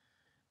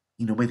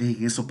 Y no me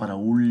dejen eso para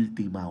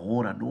última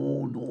hora.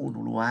 No, no,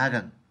 no lo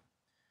hagan.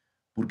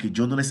 Porque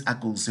yo no les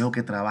aconsejo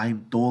que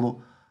trabajen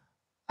todo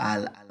a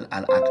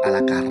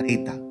la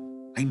carreta.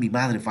 Ay, mi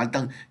madre,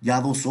 faltan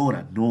ya 2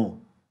 horas.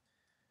 No.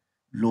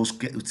 Los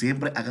que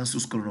siempre hagan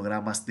sus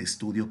cronogramas de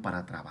estudio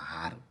para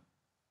trabajar.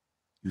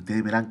 Y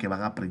ustedes verán que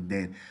van a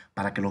aprender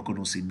para que los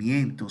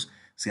conocimientos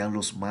sean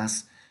los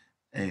más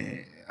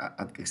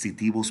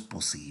adquisitivos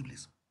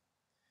posibles.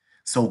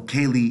 So,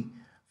 Kelly,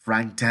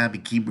 Frank, Tammy,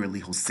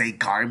 Kimberly, Jose,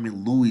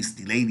 Carmen, Luis,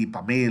 Delaney,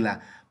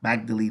 Pamela,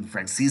 Magdalene,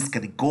 Francisca,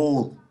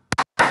 Nicole,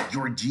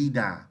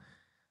 Georgina.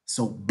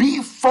 So,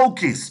 be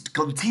focused.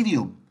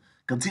 Continue.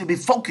 Be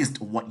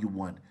focused on what you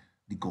want,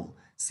 Nicole.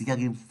 Sigan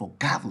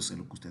enfocados en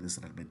lo que ustedes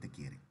realmente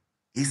quieren.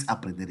 Es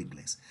aprender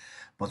inglés.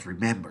 But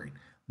remember,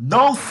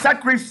 no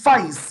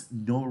sacrifice,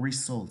 no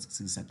results.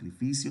 Sin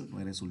sacrificio no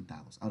hay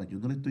resultados. Ahora, yo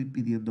no le estoy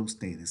pidiendo a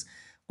ustedes,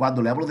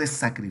 cuando le hablo de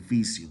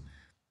sacrificio,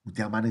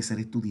 usted amanecer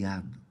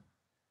estudiando.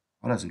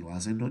 Ahora, si lo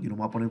hacen, no, yo no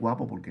me voy a poner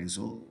guapo porque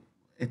eso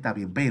está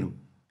bien, pero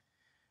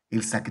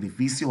el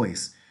sacrificio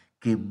es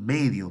que en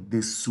medio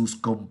de sus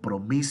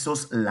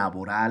compromisos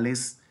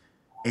laborales,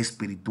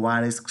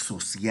 espirituales,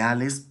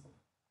 sociales,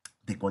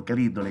 de cualquier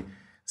índole,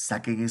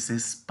 saquen ese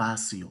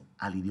espacio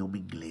al idioma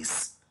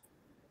inglés.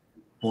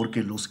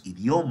 Porque los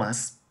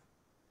idiomas,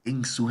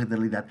 en su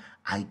generalidad,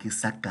 hay que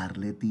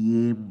sacarle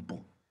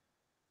tiempo.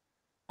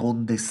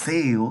 Con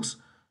deseos,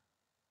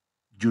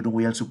 yo no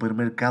voy al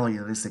supermercado a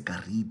llenar ese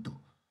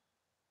carrito.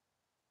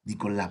 Ni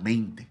con la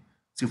mente.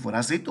 Si fuera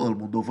así, todo el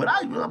mundo fuera,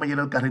 ay, me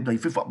llenar el carrito ahí,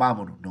 FIFA,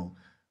 vámonos. No.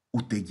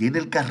 Usted llena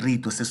el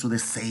carrito, ese es su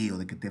deseo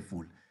de que esté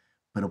full.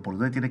 Pero ¿por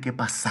dónde tiene que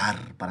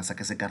pasar para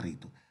sacar ese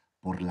carrito?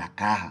 Por la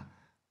caja.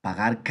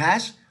 Pagar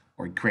cash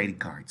o credit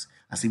cards.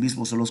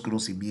 Asimismo son los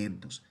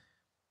conocimientos.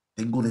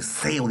 tengo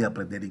deseo de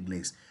aprender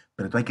inglés,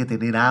 pero tú hay que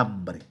tener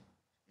hambre.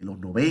 En los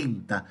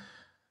 90,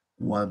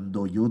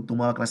 cuando yo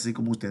tomaba clases así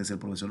como ustedes, el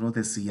profesor nos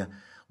decía,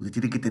 usted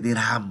tiene que tener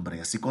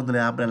hambre, así cuando le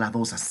da hambre a las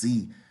dos,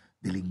 así,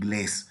 del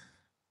inglés.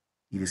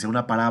 Y decía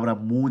una palabra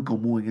muy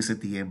común en ese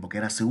tiempo, que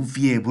era ser un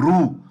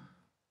fiebrú.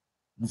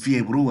 Un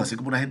fiebrú, así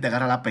como una gente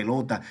agarra la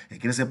pelota,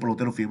 quiere ser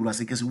pelotero fiebrú,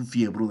 así que es un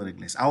fiebrú del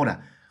inglés.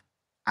 Ahora,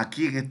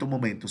 aquí en estos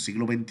momentos,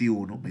 siglo XXI,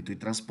 me estoy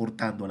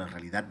transportando a la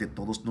realidad de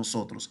todos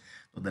nosotros,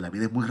 donde la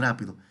vida es muy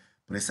rápido,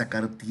 pero es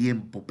sacar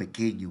tiempo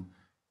pequeño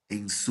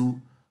en su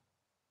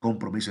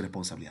compromiso y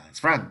responsabilidades.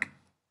 Frank,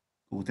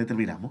 con usted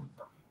terminamos.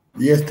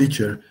 Yes,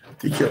 teacher.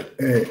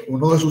 Teacher,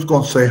 uno de sus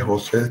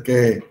consejos es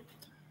que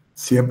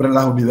siempre en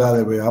las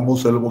unidades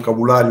veamos el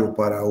vocabulario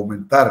para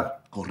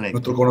aumentar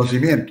nuestro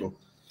conocimiento.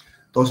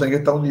 Entonces, en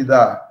esta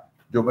unidad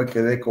yo me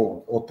quedé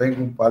con, o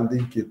tengo un par de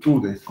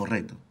inquietudes.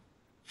 Correcto.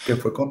 Que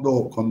fue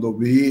cuando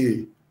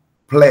vi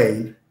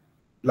play,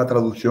 la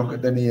traducción que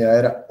tenía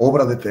era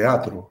obra de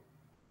teatro.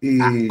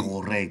 Y,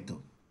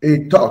 correcto.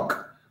 Y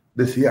talk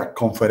decía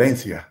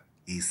conferencia.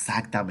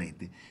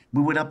 Exactamente.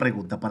 Muy buena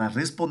pregunta para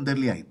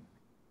responderle ahí.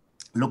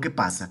 Lo que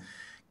pasa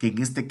que en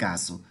este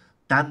caso,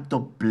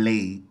 tanto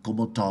play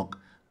como talk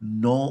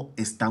no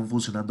están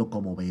funcionando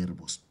como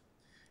verbos.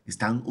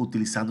 Están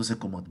utilizándose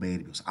como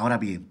adverbios. Ahora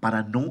bien,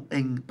 para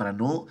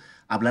no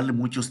hablarle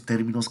muchos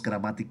términos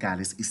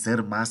gramaticales y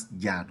ser más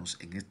llanos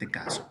en este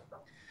caso,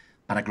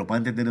 para que lo pueda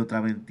entender otra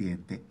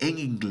vertiente, en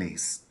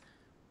inglés,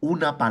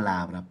 una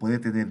palabra puede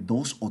tener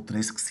 2 o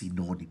 3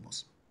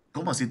 sinónimos.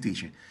 ¿Cómo así,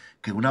 teacher?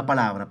 Que una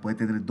palabra puede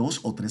tener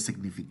 2 o 3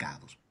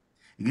 significados.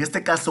 En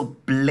este caso,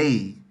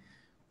 play,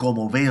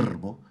 como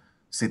verbo,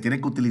 se tiene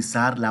que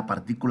utilizar la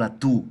partícula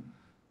to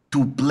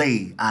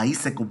play. Ahí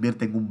se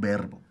convierte en un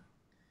verbo.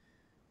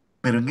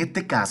 Pero en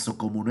este caso,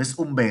 como no es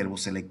un verbo,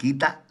 se le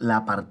quita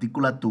la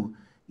partícula to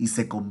y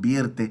se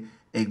convierte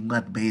en un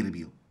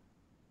adverbio.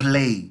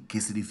 Play,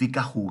 que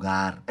significa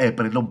jugar,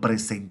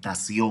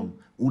 presentación,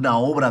 una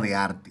obra de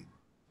arte,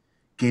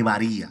 que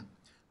varía.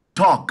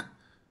 Talk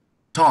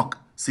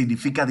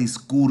significa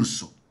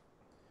discurso.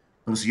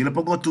 Pero si yo le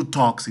pongo to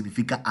talk,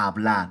 significa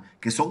hablar,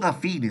 que son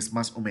afines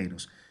más o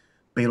menos.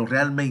 Pero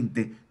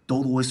realmente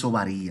todo eso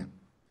varía.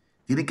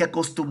 Tienen que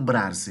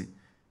acostumbrarse.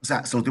 O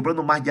sea, se lo estoy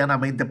poniendo más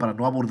llanamente para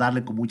no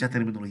abordarle con muchas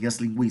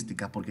terminologías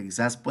lingüísticas, porque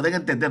quizás pueden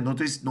entender, no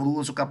dudo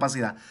de su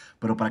capacidad,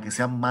 pero para que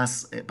sean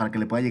más, para que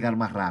le pueda llegar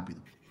más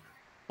rápido.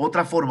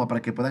 Otra forma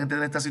para que puedan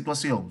entender esta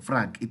situación,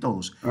 Frank y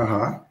todos,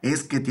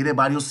 es que tiene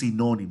varios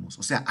sinónimos.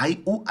 O sea,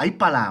 hay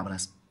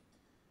palabras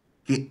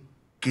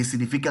que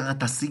significan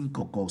hasta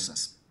 5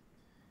 cosas.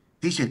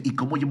 Teacher, ¿y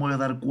cómo yo me voy a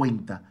dar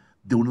cuenta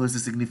de uno de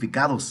esos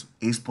significados?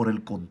 Es por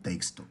el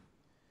contexto.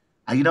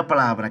 Hay una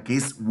palabra que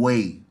es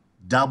way,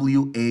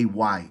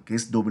 W-A-Y, que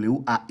es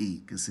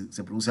W-A-I, que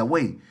se pronuncia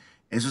way.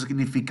 Eso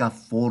significa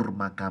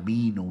forma,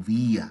 camino,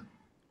 vía.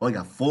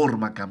 Oiga,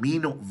 forma,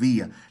 camino,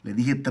 vía. Le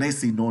dije 3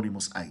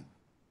 sinónimos ahí.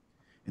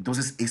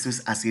 Entonces, eso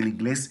es así. El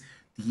inglés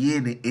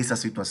tiene esa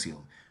situación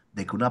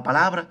de que una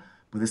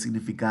palabra puede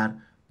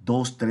significar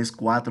 2, 3,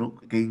 4,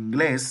 que en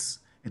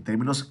inglés, en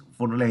términos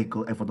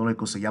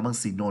fonológicos, se llaman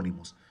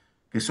sinónimos,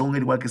 que son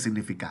igual que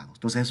significados.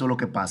 Entonces, eso es lo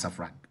que pasa,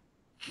 Frank.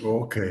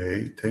 Ok,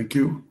 thank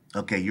you.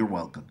 Ok, you're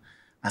welcome.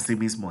 Así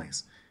mismo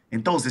es.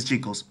 Entonces,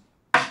 chicos,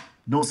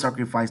 no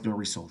sacrifice, no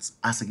results.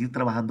 A seguir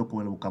trabajando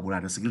con el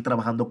vocabulario, a seguir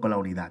trabajando con la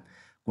unidad.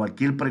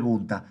 Cualquier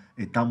pregunta,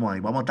 estamos ahí.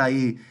 Vamos a estar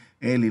ahí,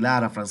 Eli,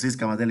 Lara,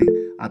 Francisca, Madeli,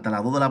 hasta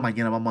las 2 de la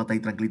mañana vamos a estar ahí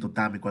tranquilitos,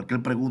 Tami.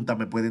 Cualquier pregunta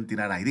me pueden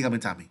tirar ahí. Dígame,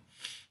 Tami.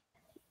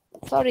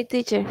 Sorry,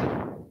 teacher.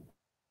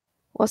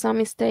 Was a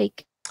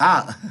mistake.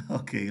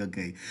 Ok.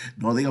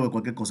 No, dígame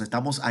cualquier cosa.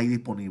 Estamos ahí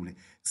disponibles.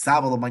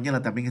 Sábado,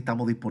 mañana también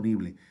estamos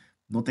disponibles.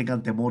 No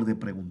tengan temor de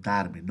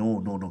preguntarme.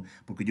 No.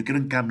 Porque yo quiero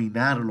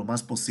encaminar lo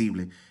más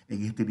posible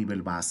en este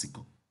nivel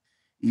básico.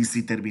 Y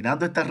si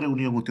terminando esta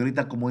reunión, usted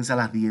ahorita comienza a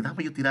las 10,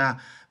 dame yo tirar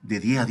de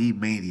 10 a 10 y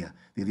media,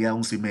 de 10 a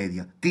 11 y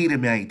media.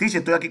 Tíreme ahí. Teacher,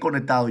 estoy aquí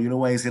conectado. Yo le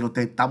voy a decir a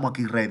usted, estamos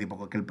aquí ready para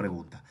cualquier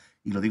pregunta.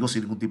 Y lo digo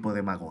sin ningún tipo de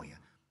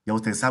demagogia. Ya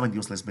ustedes saben,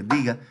 Dios les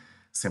bendiga.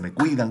 Se me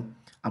cuidan.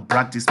 And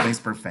practice makes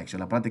perfection.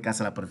 La práctica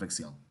hace la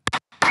perfección.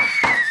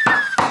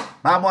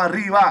 Vamos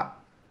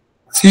arriba.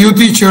 See you,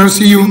 teacher.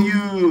 See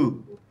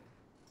you.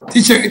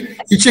 Teacher,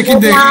 you checking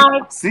the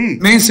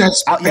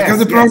message.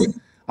 Yes.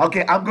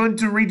 Okay, I'm going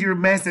to read your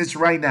message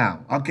right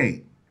now.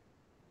 Okay.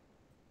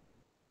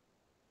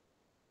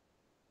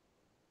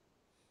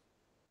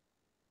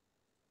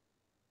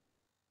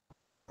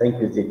 Thank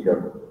you,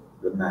 teacher.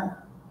 Good night.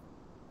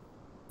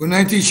 Good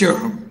night, teacher.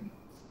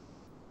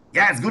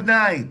 Yes, good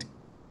night.